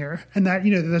down here. And that,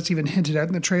 that's even hinted at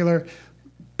in the trailer.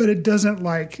 But it doesn't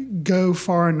go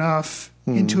far enough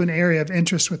into an area of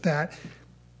interest with that.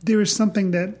 There is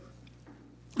something that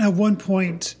at one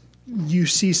point you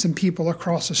see some people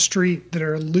across the street that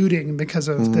are looting because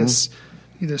of this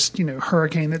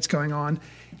hurricane that's going on.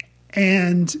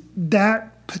 And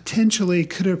that potentially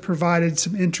could have provided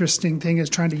some interesting thing as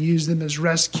trying to use them as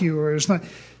rescuers.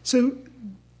 So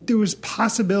there was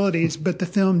possibilities, but the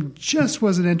film just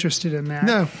wasn't interested in that.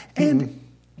 No. And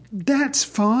that's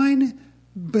fine.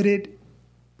 But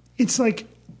it's like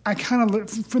I kind of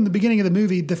from the beginning of the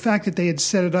movie, the fact that they had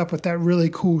set it up with that really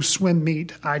cool swim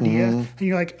meet idea, and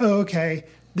you're like, oh, okay,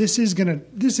 this is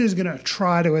gonna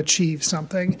try to achieve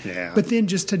something. Yeah. But then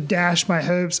just to dash my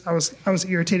hopes, I was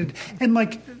irritated. And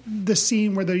the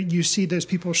scene where you see those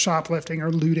people shoplifting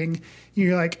or looting,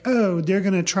 you're like, oh, they're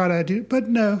gonna try to do, but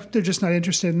no, they're just not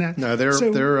interested in that. No,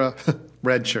 they're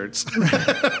red shirts.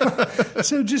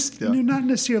 So just not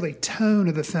necessarily tone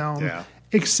of the film. Yeah.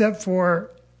 Except for,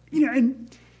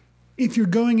 and if you're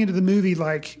going into the movie,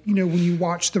 when you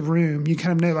watch The Room, you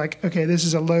kind of know, okay, this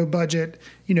is a low budget,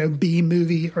 B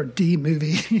movie or D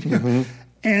movie. Mm-hmm.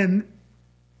 And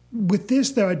with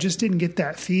this, though, I just didn't get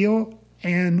that feel.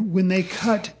 And when they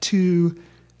cut to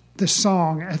the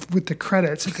song with the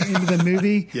credits at the end of the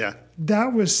movie,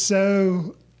 that was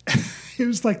so... It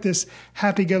was like this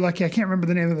happy-go-lucky. I can't remember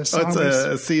the name of the song.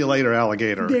 Oh, it's See You Later,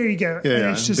 Alligator. There you go.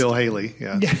 Yeah, it's just, Bill Haley.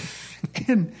 Yeah.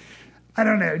 And I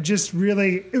don't know, just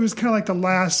really, it was kind of like the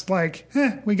last,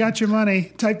 we got your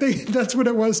money type thing. That's what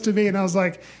it was to me. And I was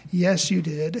like, yes, you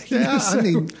did. Yeah,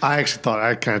 I actually thought,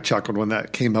 I kind of chuckled when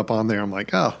that came up on there. I'm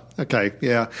like, oh, okay,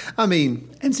 yeah.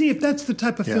 And see, if that's the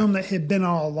type of film that had been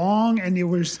all along and it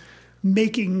was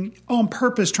making on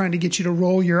purpose trying to get you to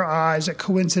roll your eyes at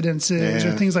coincidences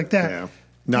or things like that. Yeah.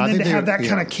 No, and then to have that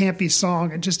kind of campy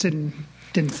song, it just didn't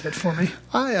fit for me.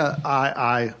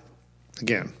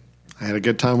 Again, I had a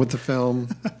good time with the film.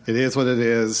 It is what it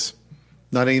is.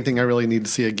 Not anything I really need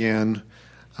to see again.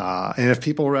 And if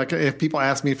people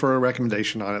ask me for a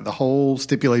recommendation on it, the whole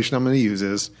stipulation I'm going to use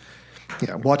is,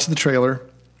 watch the trailer.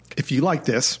 If you like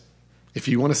this, if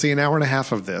you want to see an hour and a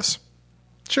half of this,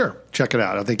 sure, check it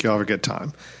out. I think you'll have a good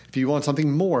time. If you want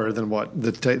something more than what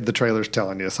the trailer's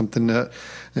telling you, something that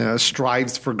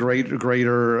strives for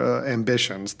greater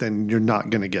ambitions, then you're not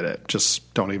going to get it.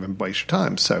 Just don't even waste your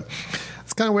time. So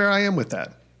that's kind of where I am with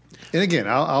that. And again,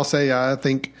 I'll say I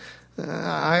think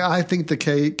the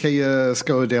Kaya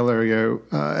Scodelario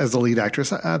as the lead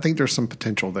actress, I think there's some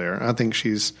potential there. I think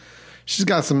she's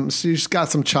got some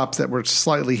chops that were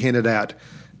slightly hinted at.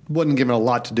 Wasn't given a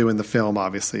lot to do in the film,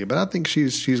 obviously, but I think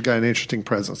she's got an interesting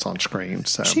presence on screen.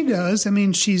 So she does. I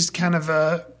mean, she's kind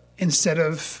of instead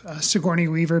of Sigourney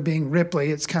Weaver being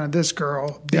Ripley, it's kind of this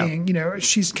girl being,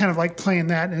 she's kind of like playing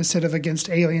that, and instead of against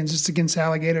aliens, it's against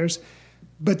alligators.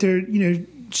 But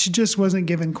she just wasn't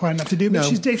given quite enough to do. But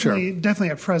she's definitely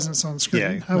a presence on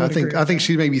screen. Yeah, I think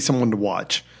she may be someone to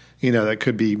watch. That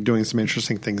could be doing some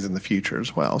interesting things in the future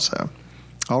as well. So.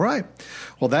 All right.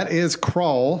 Well, that is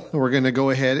Crawl. We're going to go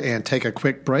ahead and take a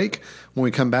quick break. When we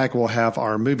come back, we'll have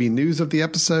our movie news of the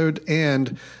episode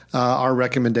and our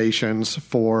recommendations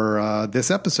for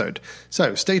this episode.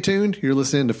 So stay tuned. You're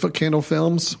listening to Footcandle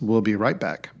Films. We'll be right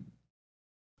back.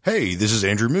 Hey, this is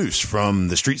Andrew Moose from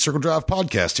the Street Circle Drive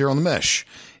podcast here on The Mesh.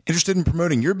 Interested in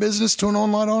promoting your business to an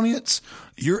online audience?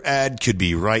 Your ad could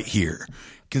be right here.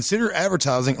 Consider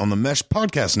advertising on the Mesh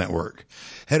Podcast Network.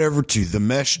 Head over to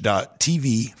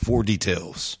themesh.tv for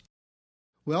details.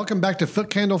 Welcome back to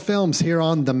Footcandle Films here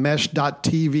on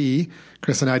themesh.tv.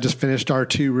 Chris and I just finished our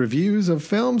 2 reviews of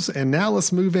films, and now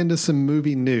let's move into some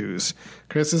movie news.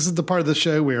 Chris, this is the part of the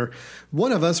show where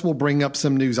one of us will bring up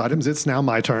some news items. It's now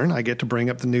my turn. I get to bring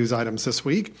up the news items this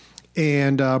week.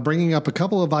 And bringing up a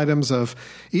couple of items of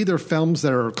either films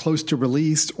that are close to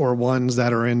release or ones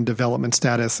that are in development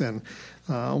status. And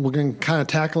we're going to kind of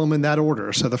tackle them in that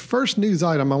order. So the first news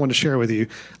item I want to share with you,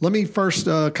 let me first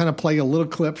kind of play a little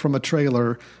clip from a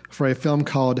trailer for a film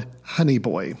called Honey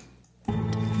Boy.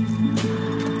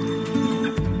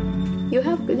 You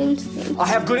have good instincts. I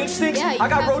have good instincts? Yeah, I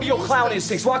got rodeo clown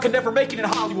instincts, so I could never make it in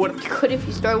Hollywood. You could if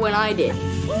you started when I did.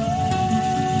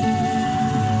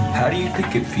 How do you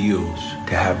think it feels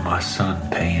to have my son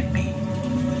paying me?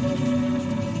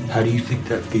 How do you think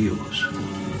that feels?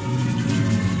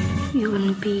 You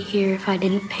wouldn't be here if I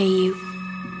didn't pay you.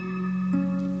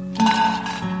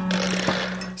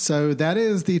 So that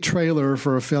is the trailer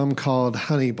for a film called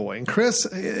Honey Boy. And Chris,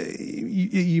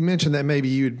 you mentioned that maybe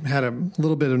you'd had a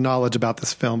little bit of knowledge about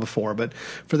this film before, but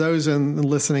for those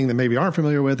listening that maybe aren't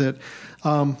familiar with it,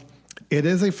 it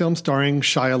is a film starring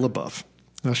Shia LaBeouf.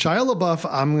 Now, Shia LaBeouf,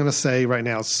 I'm going to say right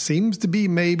now, seems to be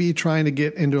maybe trying to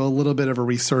get into a little bit of a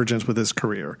resurgence with his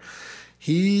career.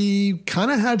 He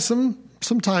kind of had some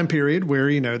time period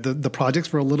where, the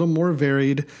projects were a little more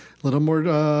varied, a little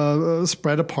more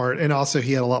spread apart, and also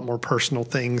he had a lot more personal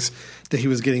things that he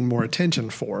was getting more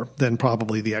attention for than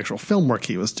probably the actual film work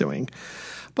he was doing.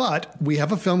 But we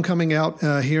have a film coming out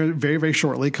here very, very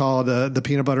shortly called The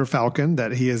Peanut Butter Falcon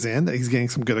that he is in, that he's getting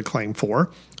some good acclaim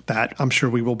for. That I'm sure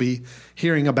we will be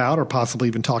hearing about or possibly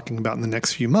even talking about in the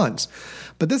next few months.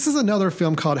 But this is another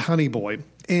film called Honey Boy.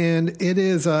 And it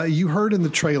is, you heard in the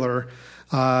trailer,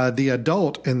 the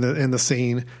adult in the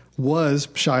scene was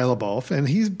Shia LaBeouf, and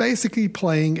he's basically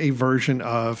playing a version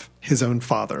of his own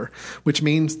father, which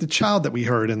means the child that we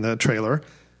heard in the trailer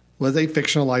was a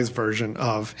fictionalized version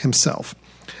of himself.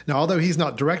 Now, although he's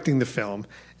not directing the film,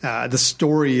 the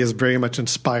story is very much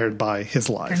inspired by his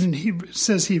life. And he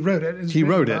says he wrote it. He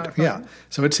wrote it, yeah.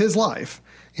 So it's his life.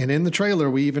 And in the trailer,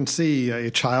 we even see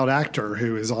a child actor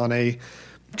who is on a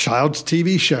child's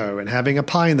TV show and having a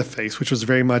pie in the face, which was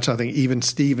very much, I think, Even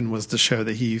Steven was the show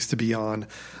that he used to be on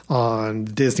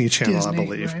Disney Channel, I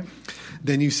believe. Right.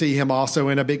 Then you see him also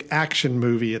in a big action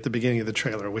movie at the beginning of the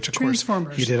trailer, which, of course,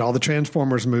 he did all the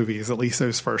Transformers movies, at least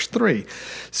those first 3.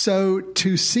 So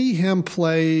to see him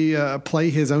play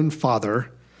his own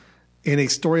father in a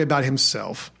story about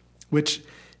himself, which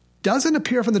doesn't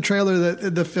appear from the trailer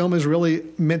that the film is really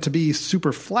meant to be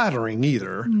super flattering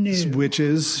either, which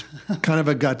is kind of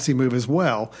a gutsy move as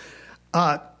well.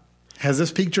 Has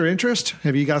this piqued your interest?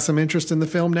 Have you got some interest in the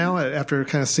film now after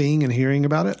kind of seeing and hearing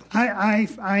about it? I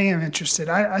am interested.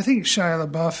 I think Shia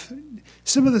LaBeouf,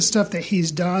 some of the stuff that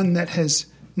he's done that has,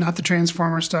 not the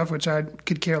Transformer stuff, which I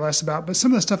could care less about, but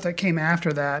some of the stuff that came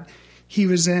after that, he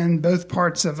was in both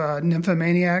parts of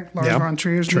Nymphomaniac, Lars von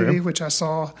Trier's movie, which I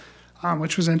saw,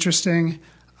 which was interesting.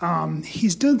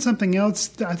 He's done something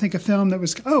else, I think a film that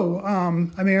was,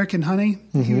 American Honey,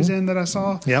 he was in that I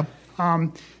saw. Yeah.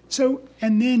 So,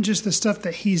 and then just the stuff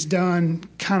that he's done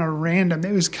kind of random.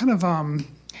 It was kind of,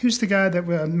 who's the guy that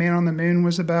Man on the Moon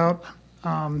was about?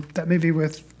 That movie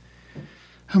with,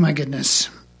 oh my goodness.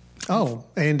 Oh,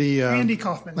 Andy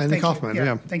Kaufman. Andy Kaufman,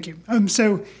 yeah. Thank you.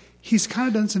 So He's kind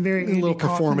of done some very little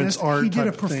performance art. He did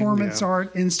a type thing, performance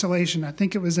art installation. I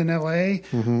think it was in L.A.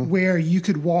 Where you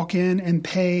could walk in and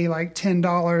pay like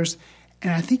 $10,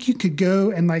 and I think you could go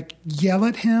and like yell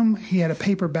at him. He had a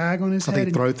paper bag on his head. I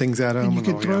think throw things at him. And you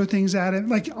could throw things at him.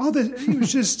 Like all the, it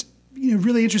was just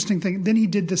really interesting thing. Then he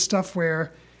did this stuff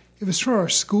where it was for our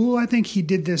school. I think he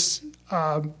did this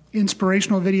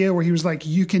inspirational video where he was like,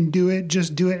 "You can do it,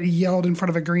 just do it." He yelled in front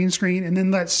of a green screen, and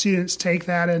then let students take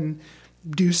that and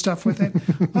do stuff with it.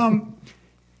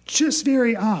 Just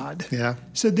very odd. Yeah.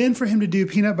 So then for him to do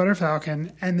Peanut Butter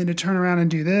Falcon and then to turn around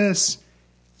and do this,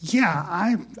 yeah,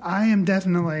 I am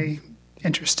definitely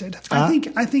interested.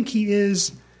 I think he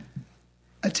is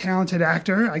a talented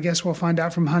actor. I guess we'll find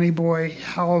out from Honey Boy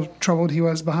how troubled he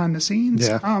was behind the scenes.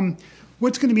 Yeah.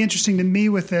 What's going to be interesting to me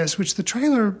with this, which the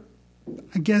trailer,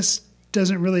 I guess,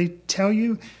 doesn't really tell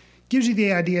you, gives you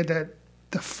the idea that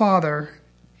the father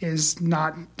is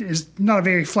not a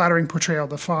very flattering portrayal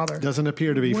of the father. Doesn't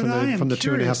appear to be from the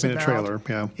 2.5 minute trailer.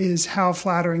 Yeah, is how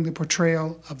flattering the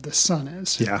portrayal of the son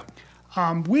is. Yeah,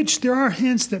 which there are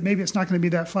hints that maybe it's not going to be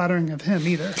that flattering of him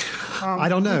either. I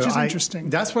don't know. Which is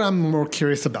interesting. That's what I'm more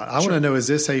curious about. I want to know: is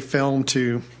this a film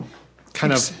to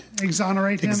kind of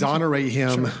exonerate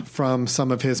him from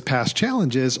some of his past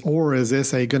challenges, or is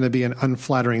this going to be an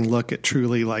unflattering look at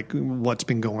truly like what's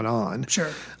been going on? Sure.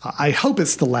 I hope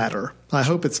it's the latter. I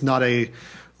hope it's not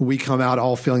we come out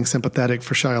all feeling sympathetic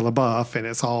for Shia LaBeouf and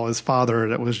it's all his father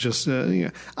that was just.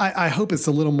 I hope it's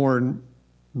a little more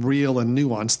real and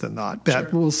nuanced than that.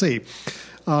 But we'll see.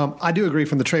 I do agree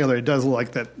from the trailer. It does look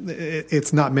like that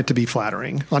it's not meant to be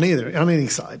flattering on any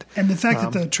side. And the fact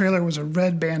that the trailer was a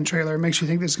red band trailer makes you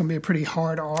think this is going to be a pretty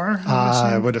hard R.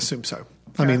 I would assume so.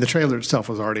 I mean, the trailer itself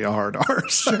was already a hard R.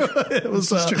 So it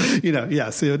was,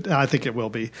 yes, I think it will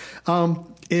be.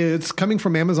 It's coming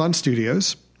from Amazon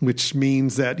Studios, which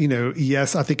means that,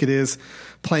 yes, I think it is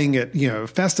playing at,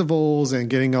 festivals and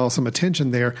getting all some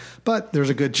attention there. But there's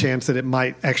a good chance that it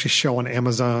might actually show on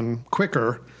Amazon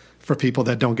quicker for people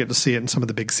that don't get to see it in some of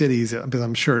the big cities, because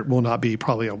I'm sure it will not be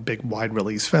probably a big wide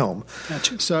release film.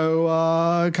 Gotcha.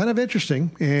 So kind of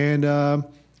interesting. And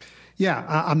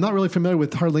I'm not really familiar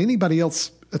with hardly anybody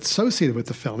else associated with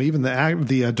the film. Even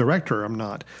the director, I'm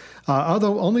not.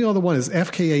 Only other one is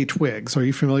FKA Twigs. Are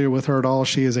you familiar with her at all?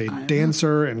 She is a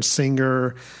dancer and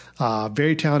singer,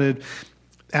 very talented.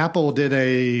 Apple did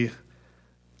a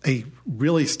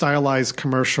really stylized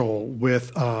commercial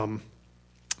with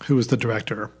who was the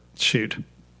director? Shoot.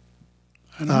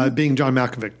 Being John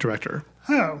Malkovich director.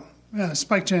 Oh,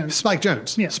 Spike Jonze. Spike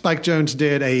Jonze. Yeah. Spike Jonze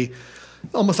did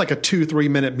almost like a 2-3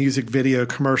 minute music video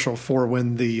commercial for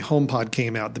when the HomePod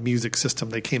came out, the music system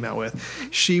they came out with.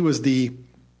 She was the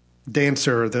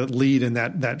dancer, the lead in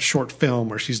that short film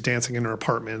where she's dancing in her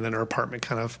apartment, and then her apartment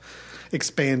kind of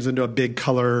expands into a big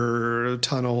color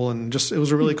tunnel, and just it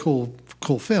was a really cool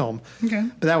film. Okay.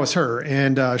 But that was her,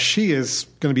 and she is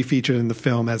going to be featured in the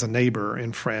film as a neighbor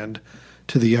and friend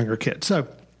to the younger kid. So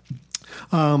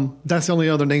that's the only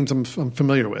other names I'm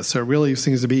familiar with. So it really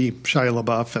seems to be Shia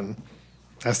LaBeouf, and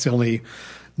that's the only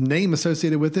name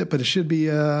associated with it, but it should be.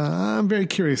 I'm very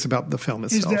curious about the film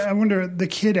itself. I wonder, the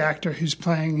kid actor who's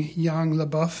playing young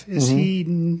LaBeouf,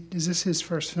 is this his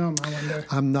first film? I wonder.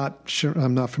 I'm not sure.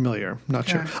 I'm not familiar. Not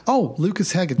sure. Oh,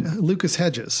 Lucas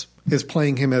Hedges is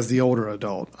playing him as the older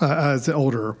adult, as the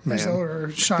older man,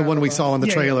 the one we saw in the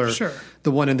trailer, sure.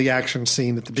 The one in the action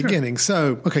scene at the beginning.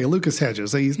 So, okay, Lucas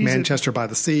Hedges, he's Manchester by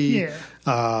the Sea,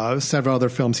 several other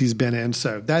films he's been in.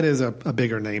 So that is a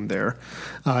bigger name there.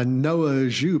 Noah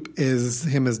Jupe is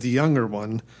him as the younger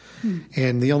one.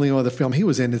 And the only other film he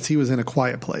was in is A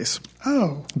Quiet Place.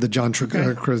 Oh. The John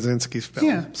Krasinski's film.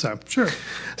 Yeah, so, sure.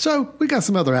 So we got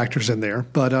some other actors in there.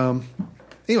 But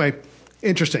anyway,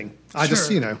 interesting. I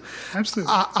just,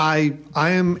 Absolutely. I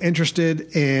am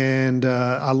interested, and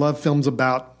I love films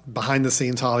about behind the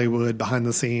scenes Hollywood, behind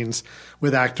the scenes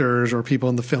with actors or people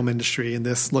in the film industry. And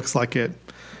this looks like it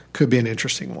could be an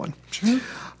interesting one. Sure.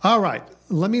 All right.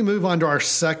 Let me move on to our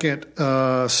second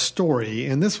story.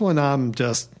 And this one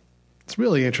it's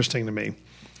really interesting to me.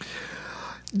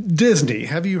 Disney.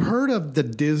 Have you heard of the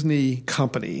Disney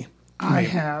company? I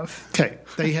have. Okay.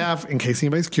 They have, in case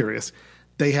anybody's curious,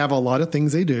 they have a lot of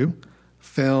things they do.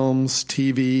 Films,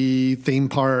 TV, theme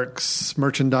parks,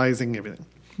 merchandising, everything.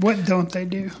 What don't they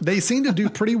do? They seem to do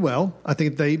pretty well. I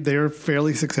think they're a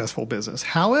fairly successful business.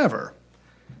 However,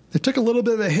 they took a little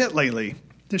bit of a hit lately.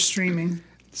 The streaming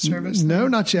service? No,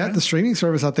 not yet. No? The streaming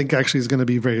service, I think, actually is going to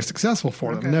be very successful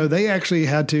for them. No, they actually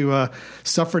had to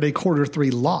suffered a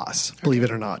Q3 loss, believe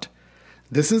it or not.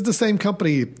 This is the same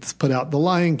company that's put out The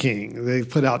Lion King. They've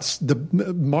put out the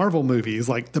Marvel movies,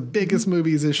 like the biggest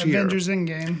movies this year. Avengers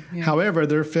Endgame. Yeah. However,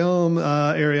 their film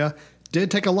area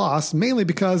did take a loss, mainly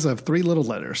because of three little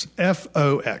letters,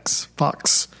 F-O-X,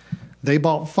 Fox. They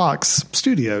bought Fox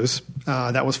Studios.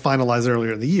 That was finalized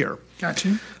earlier in the year.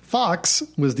 Gotcha. Fox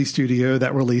was the studio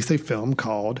that released a film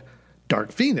called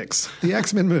Dark Phoenix, the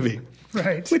X-Men movie.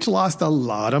 Right. Which lost a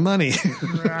lot of money.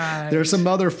 Right. There are some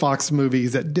other Fox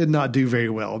movies that did not do very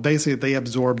well. Basically, they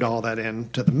absorbed all that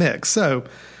into the mix. So,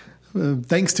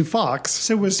 thanks to Fox.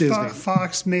 So was Disney.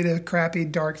 Fox made a crappy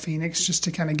Dark Phoenix just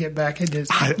to kind of get back at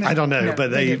Disney? I don't know,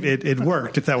 but it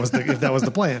worked if that was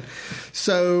the plan.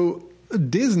 So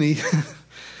Disney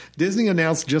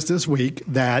announced just this week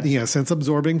that since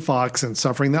absorbing Fox and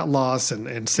suffering that loss and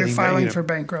they're sitting filing back, for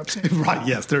bankruptcy. Right?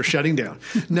 Yes, they're shutting down.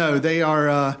 No, they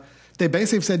are. They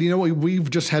basically said, we've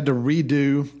just had to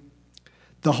redo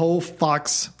the whole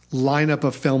Fox lineup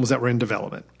of films that were in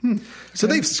development. Okay. So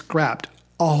they've scrapped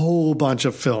a whole bunch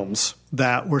of films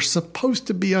that were supposed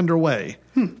to be underway.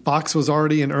 Fox was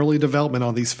already in early development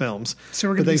on these films. So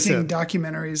we're going to be seeing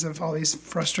documentaries of all these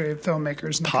frustrated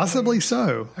filmmakers. Possibly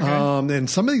so. Okay. And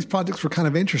some of these projects were kind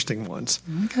of interesting ones.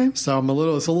 Okay. So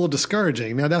it's a little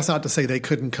discouraging. Now, that's not to say they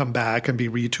couldn't come back and be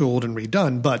retooled and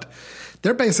redone, but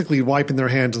they're basically wiping their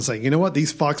hands and saying, you know what,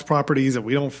 these Fox properties that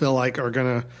we don't feel like are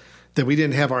going to, that we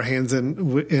didn't have our hands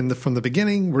in from the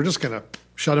beginning, we're just going to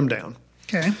shut them down.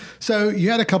 Okay. So you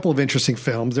had a couple of interesting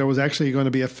films. There was actually going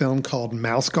to be a film called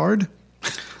Mouse Guard.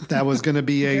 That was going to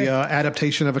be a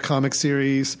adaptation of a comic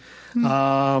series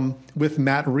with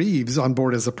Matt Reeves on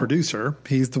board as a producer.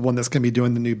 He's the one that's going to be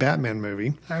doing the new Batman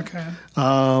movie. Okay.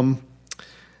 And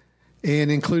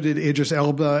included Idris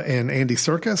Elba and Andy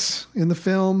Serkis in the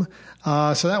film.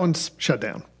 So that one's shut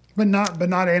down. But not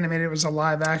animated. It was a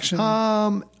live action.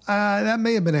 That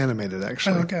may have been animated,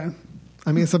 actually. Oh, okay.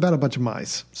 I mean, it's about a bunch of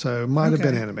mice, so it might have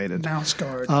been animated. Mouse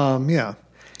Guard. Yeah.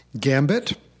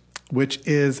 Gambit, which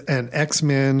is an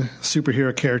X-Men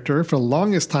superhero character. For the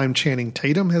longest time, Channing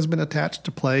Tatum has been attached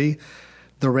to play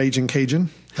the Raging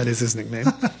Cajun. That is his nickname.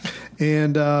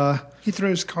 And he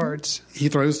throws cards. He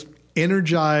throws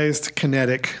energized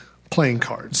kinetic playing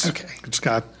cards. Okay. Just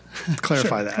got to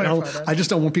clarify that. Clarify that. I just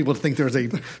don't want people to think there's a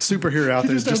superhero out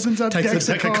there that just takes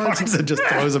a deck of cards and just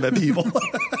throws them at people.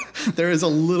 There is a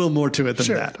little more to it than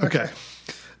that. Okay.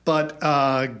 But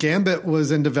Gambit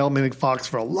was in development at Fox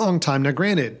for a long time. Now,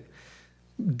 granted,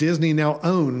 Disney now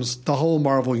owns the whole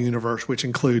Marvel universe, which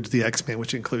includes the X-Men,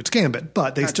 which includes Gambit.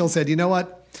 But they still said, you know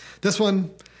what? This one,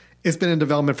 it's been in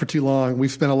development for too long.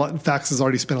 We've spent a lot. Fox has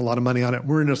already spent a lot of money on it.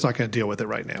 We're just not going to deal with it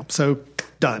right now. So,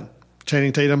 done.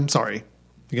 Channing Tatum, sorry.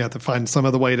 You have to find some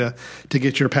other way to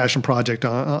get your passion project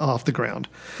off the ground.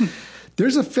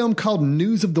 There's a film called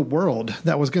News of the World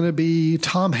that was going to be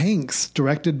Tom Hanks,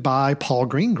 directed by Paul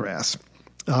Greengrass.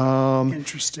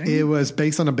 Interesting. It was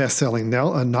based on a best-selling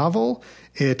novel.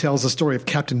 It tells the story of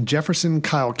Captain Jefferson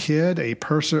Kyle Kidd, a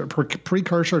precursor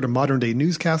to modern-day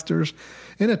newscasters,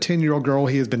 and a 10-year-old girl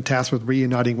he has been tasked with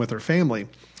reuniting with her family.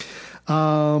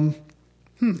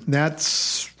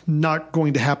 That's not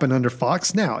going to happen under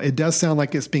Fox. Now, it does sound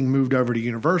like it's being moved over to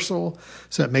Universal,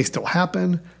 so it may still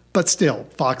happen. But still,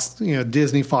 Fox,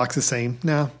 Disney, Fox is saying,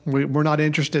 no, we're not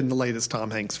interested in the latest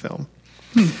Tom Hanks film.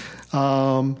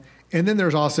 And then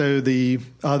there's also the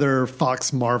other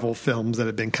Fox Marvel films that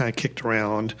have been kind of kicked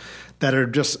around that are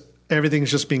just,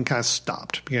 everything's just being kind of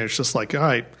stopped. It's just like, all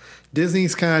right,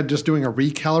 Disney's kind of just doing a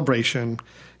recalibration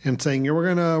and saying,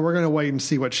 we're gonna wait and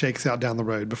see what shakes out down the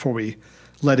road before we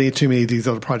let too many of these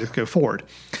other projects go forward.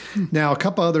 Now, a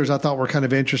couple others I thought were kind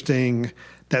of interesting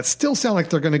that still sound like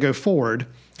they're going to go forward.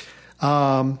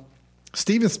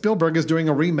 Steven Spielberg is doing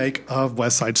a remake of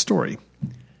West Side Story.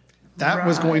 That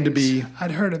was going to be...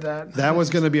 I'd heard of that. That was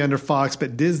going to be under Fox,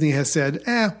 but Disney has said,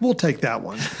 we'll take that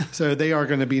one. So they are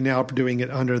going to be now doing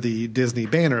it under the Disney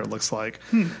banner, it looks like.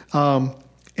 And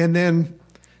then,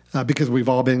 because we've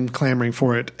all been clamoring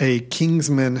for it, a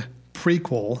Kingsman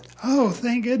prequel. Oh,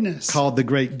 thank goodness. Called The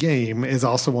Great Game is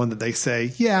also one that they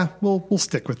say, we'll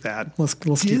stick with that. Let's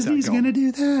keep that going. Disney's going to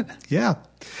do that? Yeah.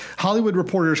 Hollywood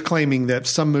Reporter's claiming that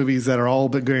some movies that are all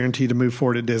but guaranteed to move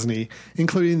forward at Disney,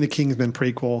 including the Kingsman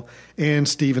prequel and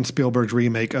Steven Spielberg's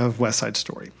remake of West Side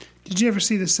Story. Did you ever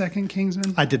see the second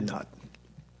Kingsman? I did not.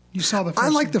 You saw the first one? I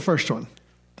liked the first one.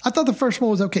 I thought the first one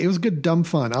was okay. It was good, dumb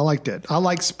fun. I liked it. I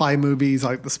like spy movies. I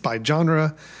like the spy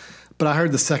genre. But I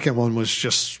heard the second one was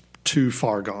just too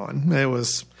far gone. It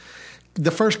was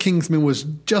the first Kingsman was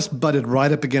just butted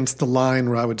right up against the line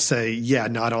where I would say, yeah,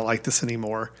 no, I don't like this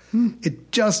anymore.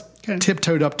 It just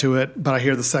tiptoed up to it, but I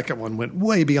hear the second one went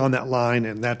way beyond that line,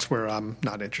 and that's where I'm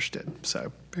not interested.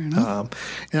 So, fair enough.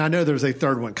 And I know there's a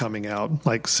third one coming out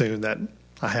like soon that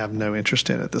I have no interest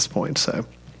in at this point. So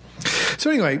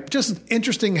anyway, just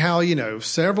interesting how,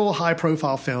 several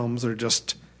high-profile films are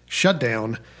just shut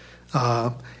down.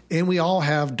 And we all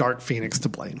have Dark Phoenix to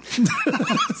blame.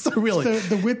 So really,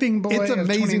 the whipping boy. It's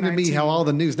amazing to me how all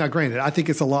the news. Now, granted, I think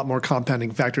it's a lot more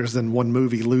compounding factors than one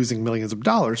movie losing millions of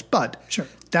dollars. But sure,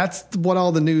 that's what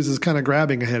all the news is kind of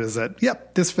grabbing ahead. Is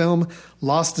that this film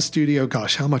lost the studio?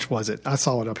 Gosh, how much was it? I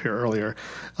saw it up here earlier.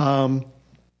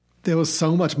 There was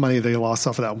so much money they lost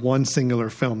off of that one singular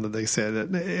film that they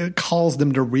said it caused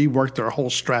them to rework their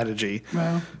whole strategy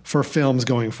for films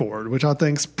going forward, which I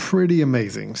think is pretty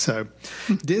amazing. So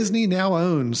Disney now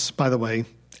owns, by the way,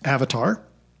 Avatar.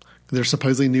 There's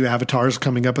supposedly new avatars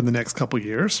coming up in the next couple of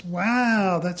years.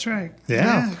 Wow, that's right.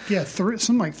 Yeah.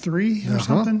 Something like 3 or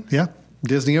something. Yeah,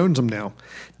 Disney owns them now.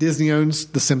 Disney owns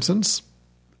The Simpsons.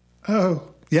 Oh.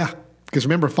 Yeah, because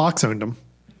remember, Fox owned them.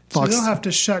 So they'll have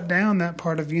to shut down that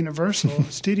part of Universal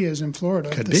Studios in Florida.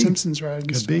 Could the be. Simpsons ride.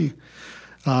 Could be.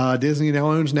 Disney now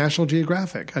owns National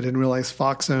Geographic. I didn't realize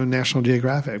Fox owned National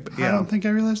Geographic. But yeah. I don't think I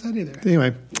realized that either.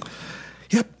 Anyway,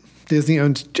 Disney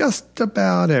owns just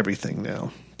about everything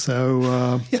now.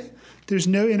 So there's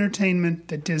no entertainment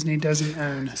that Disney doesn't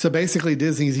own. So basically,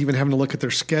 Disney's even having to look at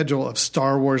their schedule of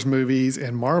Star Wars movies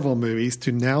and Marvel movies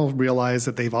to now realize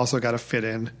that they've also got to fit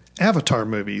in Avatar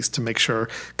movies to make sure,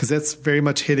 because that's very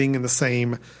much hitting in the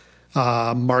same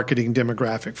marketing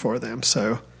demographic for them.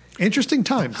 So interesting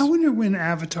times. I wonder when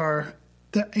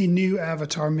a new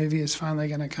Avatar movie is finally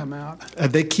going to come out.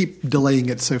 They keep delaying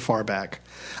it so far back.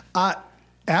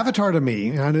 Avatar to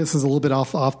me, and I know this is a little bit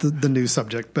off the news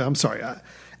subject, but I'm sorry.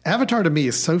 Avatar to me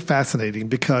is so fascinating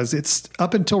because it's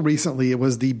up until recently, it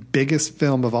was the biggest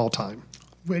film of all time.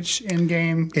 Which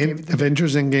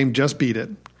Avengers Endgame just beat it.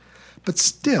 But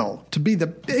still, to be the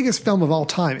biggest film of all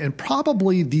time and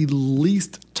probably the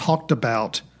least talked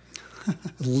about,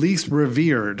 least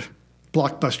revered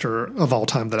blockbuster of all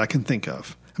time that I can think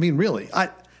of. I mean, really,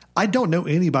 I don't know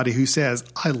anybody who says,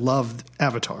 I loved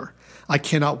Avatar. I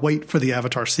cannot wait for the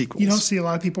Avatar sequels. You don't see a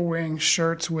lot of people wearing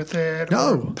shirts with it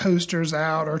or posters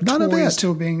out or none toys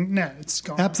still being... No, it's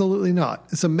gone. Absolutely not.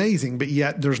 It's amazing, but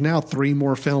yet there's now 3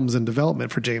 more films in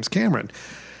development for James Cameron.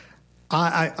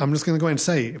 I'm just going to go ahead and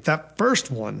say, if that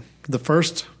first one, the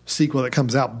first sequel that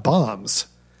comes out, bombs,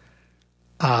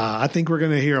 I think we're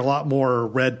going to hear a lot more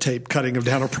red tape cutting of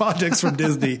down of projects from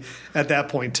Disney at that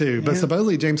point too. But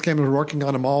supposedly James Cameron was working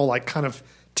on them all like kind of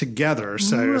together.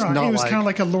 So it's not it was kind of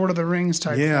like a Lord of the Rings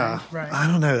type thing. Right. I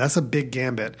don't know. That's a big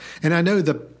gambit. And I know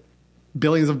the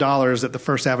billions of dollars that the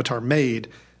first Avatar made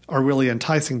are really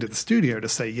enticing to the studio to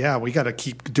say, yeah, we got to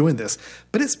keep doing this.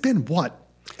 But it's been what?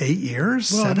 8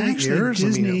 years? Well, 7 years?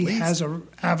 Disney has an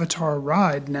Avatar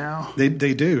ride now. They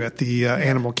do at the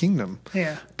Animal Kingdom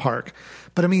park.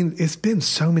 But I mean, it's been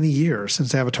so many years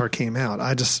since Avatar came out.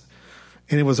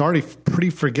 And it was already pretty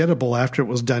forgettable after it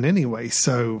was done anyway.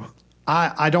 So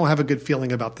I don't have a good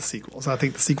feeling about the sequels. I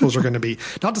think the sequels are going to be,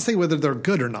 not to say whether they're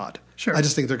good or not. Sure. I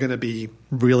just think they're going to be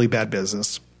really bad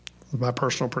business. My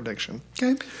personal prediction.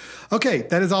 Okay,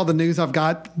 that is all the news I've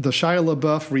got. The Shia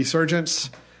LaBeouf resurgence,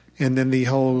 and then the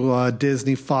whole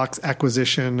Disney Fox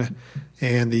acquisition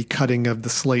and the cutting of the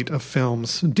slate of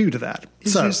films due to that.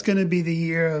 Is this going to be the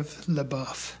year of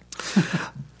LaBeouf?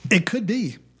 It could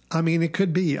be. I mean, it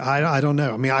could be. I don't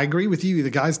know. I mean, I agree with you. The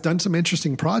guy's done some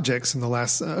interesting projects in the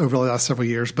last over the last several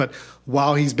years. But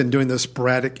while he's been doing those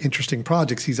sporadic, interesting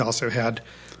projects, he's also had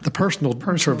the personal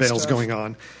travails going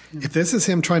on. Yeah. If this is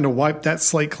him trying to wipe that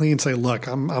slate clean, say, "Look,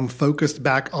 I'm focused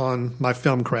back on my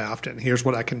film craft, and here's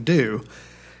what I can do,"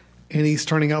 and he's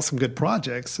turning out some good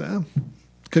projects,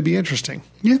 could be interesting.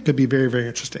 Yeah, could be very, very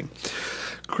interesting.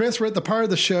 Chris, we're at the part of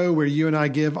the show where you and I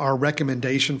give our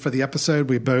recommendation for the episode.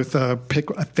 We both pick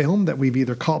a film that we've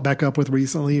either caught back up with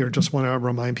recently or just want to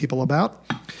remind people about,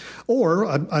 or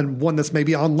one that's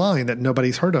maybe online that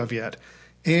nobody's heard of yet,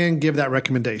 and give that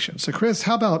recommendation. So, Chris,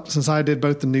 how about, since I did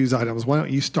both the news items, why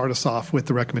don't you start us off with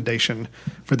the recommendation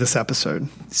for this episode?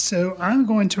 So I'm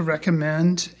going to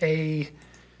recommend a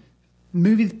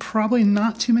movie that probably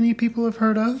not too many people have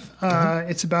heard of.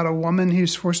 It's about a woman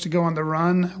who's forced to go on the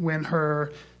run when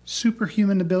her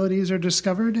superhuman abilities are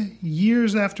discovered.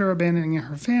 Years after abandoning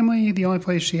her family, the only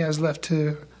place she has left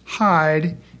to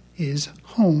hide is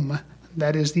home.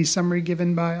 That is the summary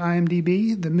given by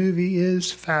IMDb. The movie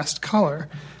is Fast Color.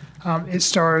 It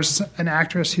stars an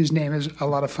actress whose name is a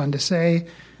lot of fun to say,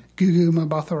 Gugu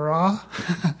Mbatha-Raw.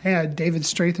 And David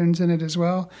Strathairn's in it as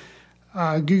well.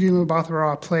 Gugu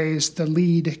Mbatha-Raw plays the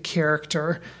lead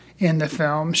character in the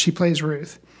film. She plays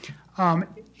Ruth.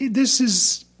 This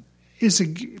is a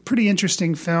pretty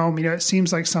interesting film. You know, it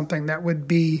seems like something that would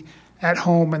be at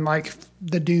home in like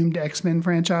the doomed X-Men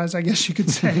franchise, I guess you could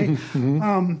say.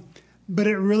 But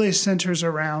it really centers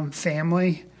around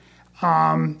family.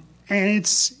 And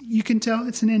you can tell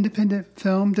it's an independent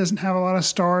film, doesn't have a lot of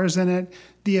stars in it.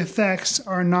 The effects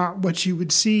are not what you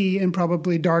would see in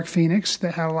probably Dark Phoenix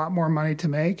that had a lot more money to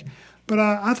make. But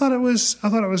I thought it was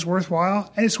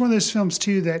worthwhile. And it's one of those films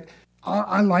too that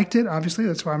I liked it, obviously,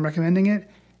 that's why I'm recommending it.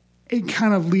 It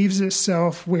kind of leaves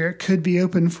itself where it could be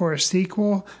open for a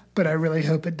sequel, but I really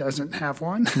hope it doesn't have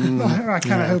one. I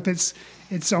kind of hope it's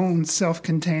its own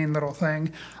self-contained little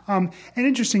thing. And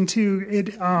interesting too,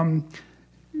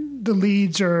 the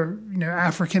leads are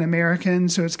African American,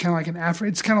 so it's kind of like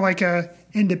it's kind of like a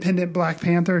independent Black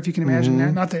Panther, if you can imagine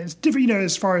that. Not that it's different,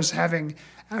 as far as having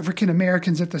African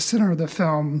Americans at the center of the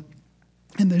film.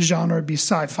 And the genre would be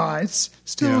sci-fi. It's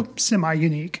still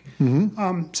semi-unique.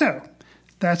 So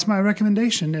that's my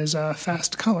recommendation is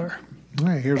Fast Color. All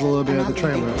right, here's a little bit of the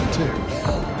trailer of it, too.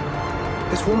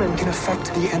 This woman can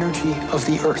affect the energy of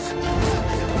the earth.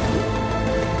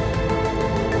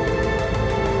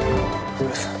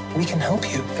 Ruth, we can help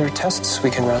you. There are tests we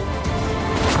can run.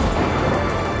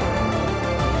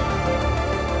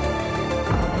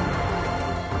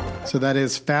 So that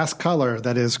is Fast Color.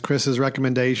 That is Chris's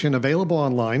recommendation. Available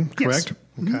online, correct?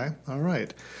 Yes. Okay. All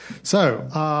right. So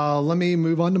let me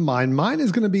move on to mine. Mine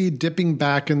is going to be dipping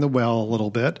back in the well a little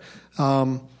bit.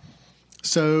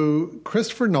 So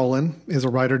Christopher Nolan is a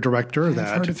writer-director of that.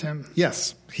 I've heard of him.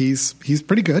 Yes. He's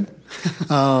pretty good.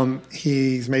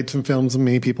 He's made some films that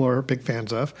many people are big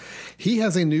fans of. He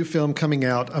has a new film coming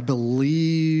out, I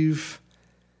believe,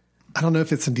 I don't know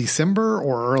if it's in December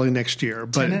or early next year,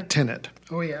 but Tenet.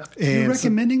 Oh, yeah. You're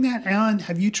recommending that, Alan?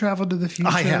 Have you traveled to the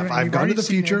future? I have. I've gone to the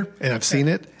future, and I've seen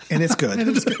it, and it's good.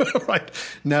 It's good. Right.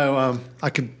 No, I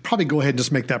could probably go ahead and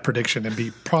just make that prediction and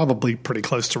be probably pretty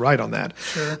close to right on that.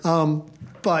 Sure.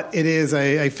 But it is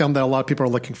a film that a lot of people are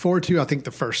looking forward to. I think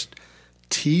the first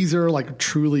teaser, like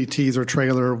truly teaser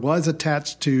trailer, was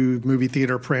attached to movie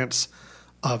theater prints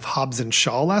of Hobbs and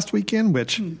Shaw last weekend,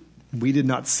 which we did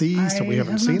not see, so we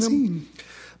haven't seen them.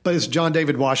 But it's John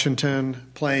David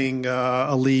Washington playing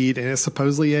a lead, and it's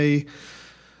supposedly a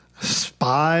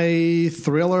spy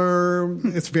thriller.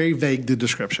 It's very vague, the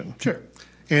description. Sure.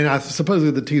 And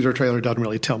supposedly the teaser trailer doesn't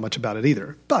really tell much about it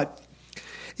either. But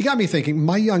it got me thinking,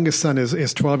 my youngest son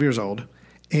is 12 years old,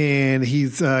 and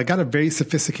he's got a very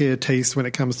sophisticated taste when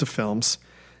it comes to films.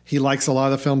 He likes a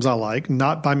lot of the films I like,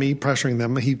 not by me pressuring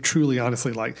them. He truly,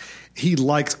 honestly he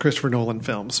likes Christopher Nolan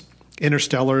films.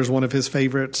 Interstellar is one of his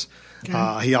favorites.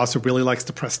 Okay. He also really likes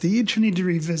The Prestige. I need to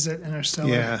revisit Interstellar.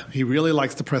 Yeah, he really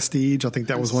likes The Prestige. I think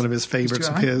that was one of his favorites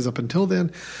of his up until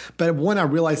then. But one I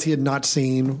realized he had not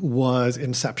seen was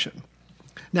Inception.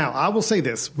 Now, I will say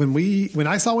this. When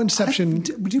I saw Inception...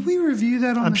 Did we review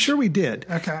that on I'm sure we did.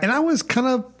 Okay. And I was kind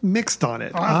of mixed on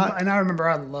it. And I remember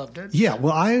I loved it. Yeah,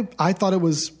 well, I thought it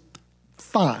was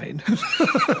fine.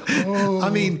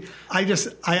 I mean, I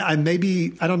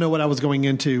don't know what I was going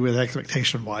into with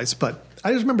expectation-wise, but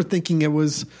I just remember thinking it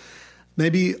was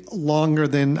maybe longer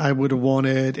than I would have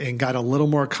wanted and got a little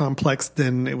more complex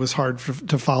than it was hard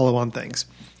to follow on things.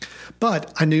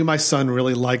 But I knew my son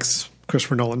really likes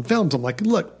Christopher Nolan films. I'm like,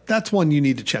 look, that's one you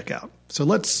need to check out. So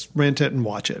let's rent it and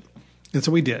watch it. And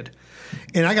so we did.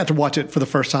 And I got to watch it for the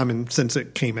first time since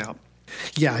it came out.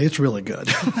 Yeah, it's really good.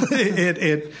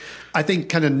 I think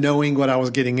kind of knowing what I was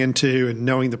getting into and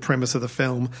knowing the premise of the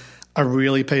film, I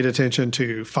really paid attention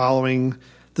to following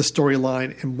the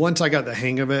storyline. And once I got the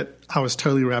hang of it, I was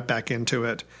totally wrapped back into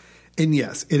it. And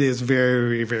yes, it is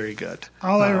very, very good.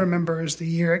 All I remember is the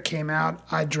year it came out,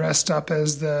 I dressed up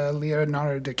as the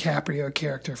Leonardo DiCaprio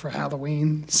character for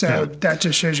Halloween. So that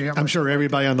just shows you how much. I'm sure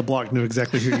everybody on the block knew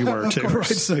exactly who you were, too. Course. Right?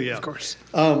 So, yeah. Of course.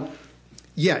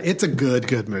 Yeah, it's a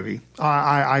good movie.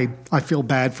 I feel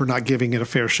bad for not giving it a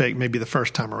fair shake maybe the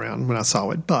first time around when I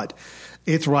saw it. But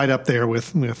it's right up there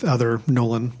with other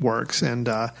Nolan works. And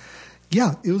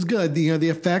yeah, it was good. The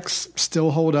effects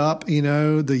still hold up.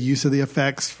 The use of the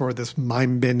effects for this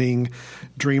mind-bending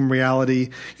dream reality.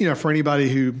 For anybody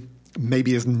who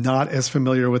maybe is not as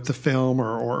familiar with the film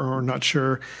or not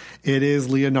sure, it is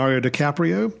Leonardo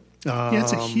DiCaprio. Yeah,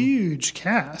 it's a huge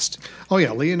cast. Oh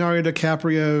yeah, Leonardo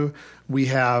DiCaprio. We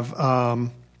have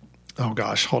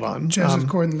hold on, Joseph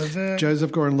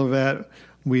Gordon-Levitt.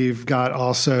 We've got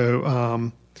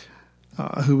also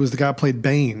who was the guy who played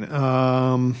Bane?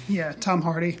 Yeah, Tom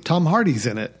Hardy. Tom Hardy's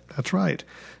in it. That's right.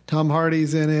 Tom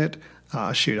Hardy's in it.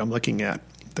 I'm looking at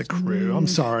the crew. I'm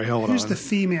sorry. Hold on. Who's the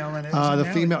female in it? The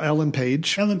female Ellen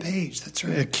Page. Ellen Page, that's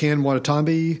right. Ken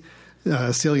Watanabe,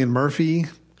 Cillian Murphy,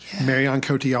 Marion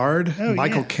Cotillard,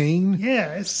 Michael Caine.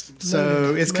 Yeah,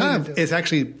 it's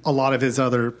actually a lot of his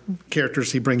other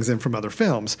characters he brings in from other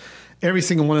films. Every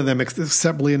single one of them,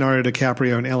 except Leonardo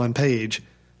DiCaprio and Ellen Page,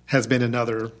 has been in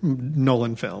other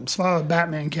Nolan films. A lot of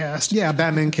Batman cast. Yeah,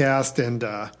 Batman cast, and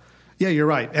yeah, you're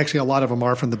right. Actually, a lot of them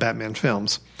are from the Batman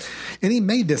films. And he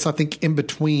made this, I think, in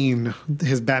between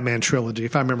his Batman trilogy,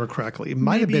 if I remember correctly. It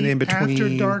might have been in between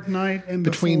after Dark Knight and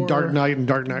between Dark Knight and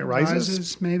Dark Knight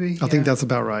Rises. Maybe. I think that's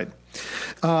about right.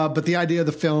 But the idea of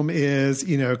the film is,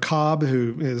 Cobb,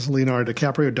 who is Leonardo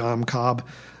DiCaprio, Dom Cobb,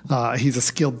 he's a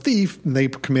skilled thief, and they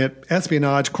commit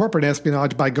corporate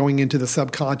espionage, by going into the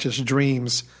subconscious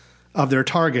dreams of their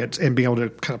targets and being able to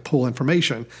kind of pull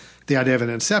information. The idea of an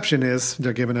Inception is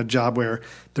they're given a job where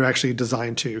they're actually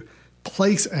designed to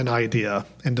place an idea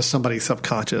into somebody's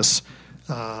subconscious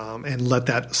and let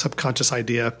that subconscious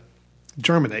idea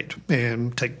germinate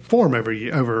and take form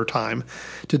over time.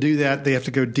 To do that, they have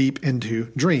to go deep into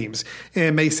dreams. And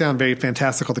it may sound very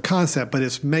fantastical, the concept, but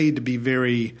it's made to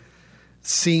be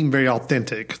seem very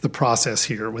authentic, the process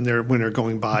here when they're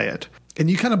going by it. And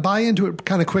you kind of buy into it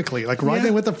kind of quickly. Like right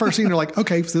in with the first scene, you're like,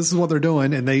 okay, so this is what they're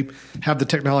doing, and they have the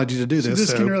technology to do this. So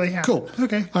this can really happen. Cool.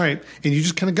 Okay. All right. And you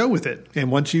just kind of go with it.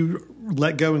 And once you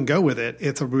let go and go with it,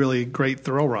 it's a really great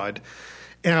thrill ride.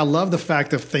 And I love the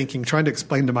fact of trying to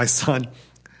explain to my son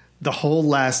the whole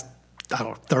last,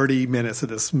 30 minutes of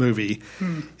this movie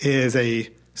is a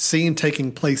scene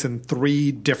taking place in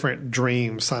 3 different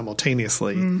dreams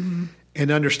simultaneously. Mm-hmm. And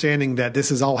understanding that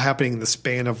this is all happening in the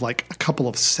span of like a couple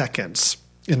of seconds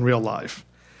in real life,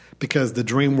 because the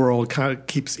dream world kind of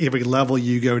keeps every level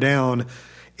you go down.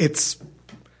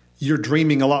 You're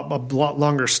dreaming a lot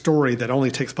longer story that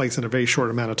only takes place in a very short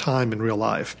amount of time in real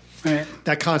life. Right.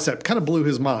 That concept kind of blew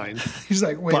his mind. He's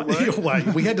like, wait,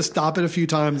 what? We had to stop it a few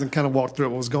times and kind of walk through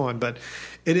what was going. But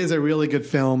it is a really good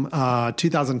film.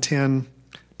 2010,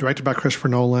 directed by Christopher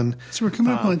Nolan. So we're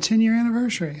coming up on a 10-year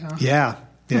anniversary, huh? Yeah.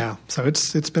 Yeah, so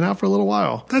it's been out for a little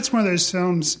while. That's one of those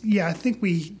films. Yeah, I think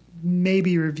we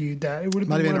maybe reviewed that. It would have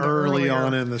might have been early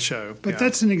on in the show, but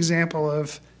that's an example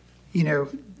of, the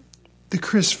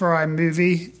Chris Fry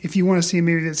movie. If you want to see a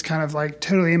movie that's kind of like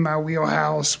totally in my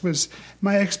wheelhouse, was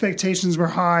my expectations were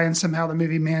high, and somehow the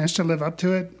movie managed to live up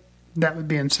to it. That would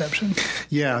be Inception.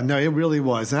 Yeah, no, it really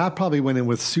was. And I probably went in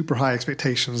with super high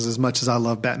expectations, as much as I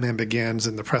love Batman Begins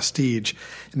and The Prestige.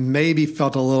 Maybe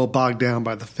felt a little bogged down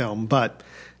by the film, but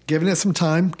giving it some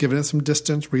time, giving it some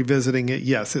distance, revisiting it,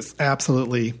 yes, it's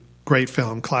absolutely great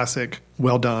film, classic,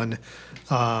 well done.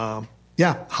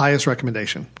 Highest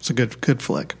recommendation. It's a good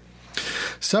flick.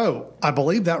 So I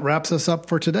believe that wraps us up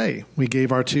for today. We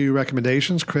gave our 2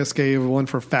 recommendations. Chris gave one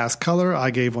for Fast Color. I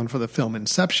gave one for the film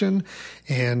Inception.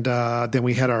 And then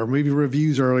we had our movie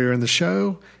reviews earlier in the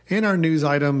show and our news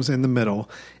items in the middle.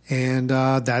 And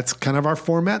that's kind of our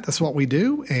format. That's what we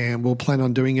do. And we'll plan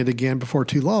on doing it again before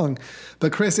too long.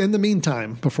 But Chris, in the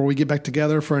meantime, before we get back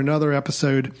together for another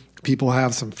episode, people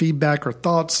have some feedback or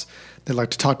thoughts. They'd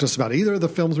like to talk to us about either of the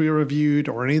films we reviewed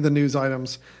or any of the news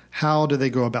items. How do they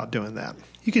go about doing that?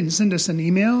 You can send us an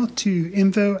email to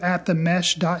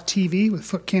info@themesh.tv with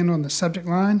Footcandle on the subject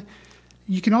line.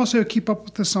 You can also keep up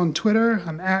with us on Twitter.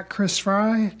 I'm at Chris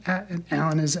Fry, and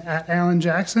Alan is at Alan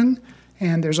Jackson,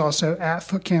 and there's also at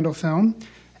Footcandle Film.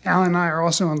 Alan and I are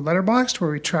also on Letterboxd,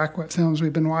 where we track what films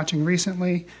we've been watching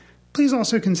recently. Please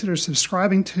also consider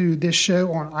subscribing to this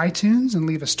show on iTunes and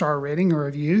leave a star rating or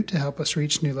review to help us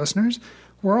reach new listeners.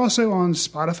 We're also on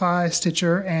Spotify,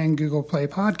 Stitcher, and Google Play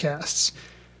Podcasts.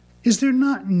 Is there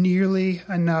not nearly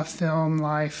enough film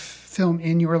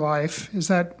in your life? Is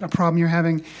that a problem you're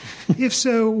having? If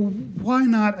so, why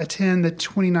not attend the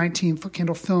 2019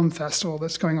 Footcandle Film Festival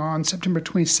that's going on September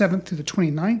 27th through the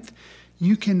 29th?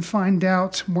 You can find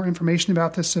out more information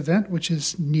about this event, which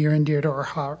is near and dear to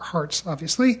our hearts,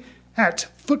 obviously, at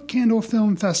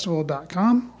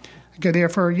footcandlefilmfestival.com. Go there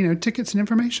for, tickets and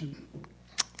information.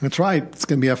 That's right. It's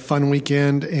going to be a fun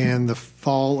weekend in the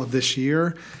fall of this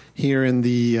year here in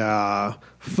the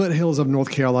foothills of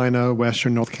North Carolina,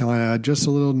 western North Carolina, just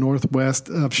a little northwest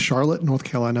of Charlotte, North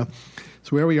Carolina.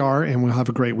 It's where we are, and we'll have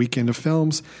a great weekend of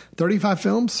films. 35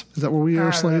 films? Is that what we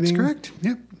are slating? That's correct.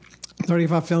 Yep.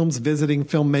 35 films, visiting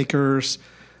filmmakers,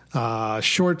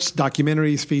 shorts,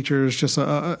 documentaries, features. Just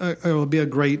it will be a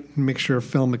great mixture of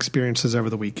film experiences over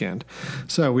the weekend.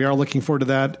 So we are looking forward to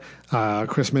that.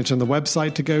 Chris mentioned the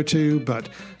website to go to, but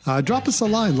drop us a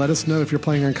line. Let us know if you're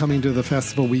planning on coming to the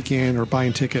festival weekend or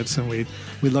buying tickets, and we'd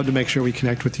love to make sure we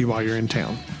connect with you while you're in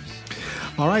town.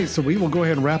 All right, so we will go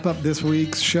ahead and wrap up this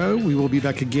week's show. We will be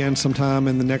back again sometime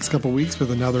in the next couple of weeks with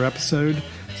another episode,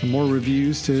 some more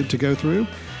reviews to go through.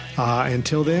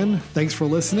 Until then, thanks for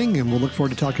listening, and we'll look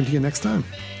forward to talking to you next time.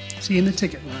 See you in the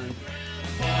ticket line.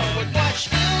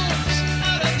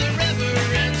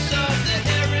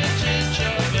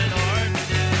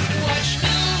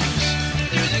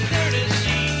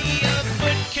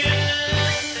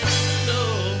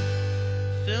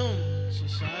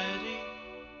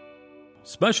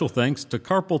 Special thanks to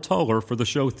Carpal Tuller for the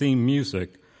show theme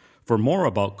music. For more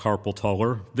about Carpal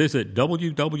Tuller, visit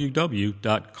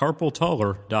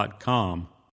www.carpaltuller.com.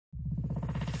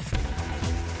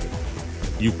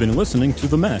 You've been listening to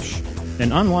The Mesh,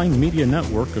 an online media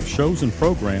network of shows and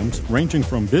programs ranging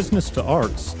from business to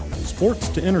arts, sports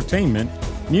to entertainment,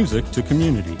 music to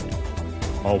community.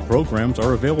 All programs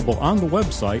are available on the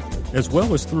website as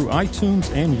well as through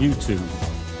iTunes and YouTube.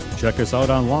 Check us out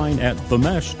online at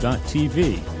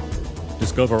themesh.tv.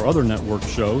 Discover other network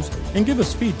shows and give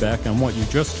us feedback on what you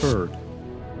just heard.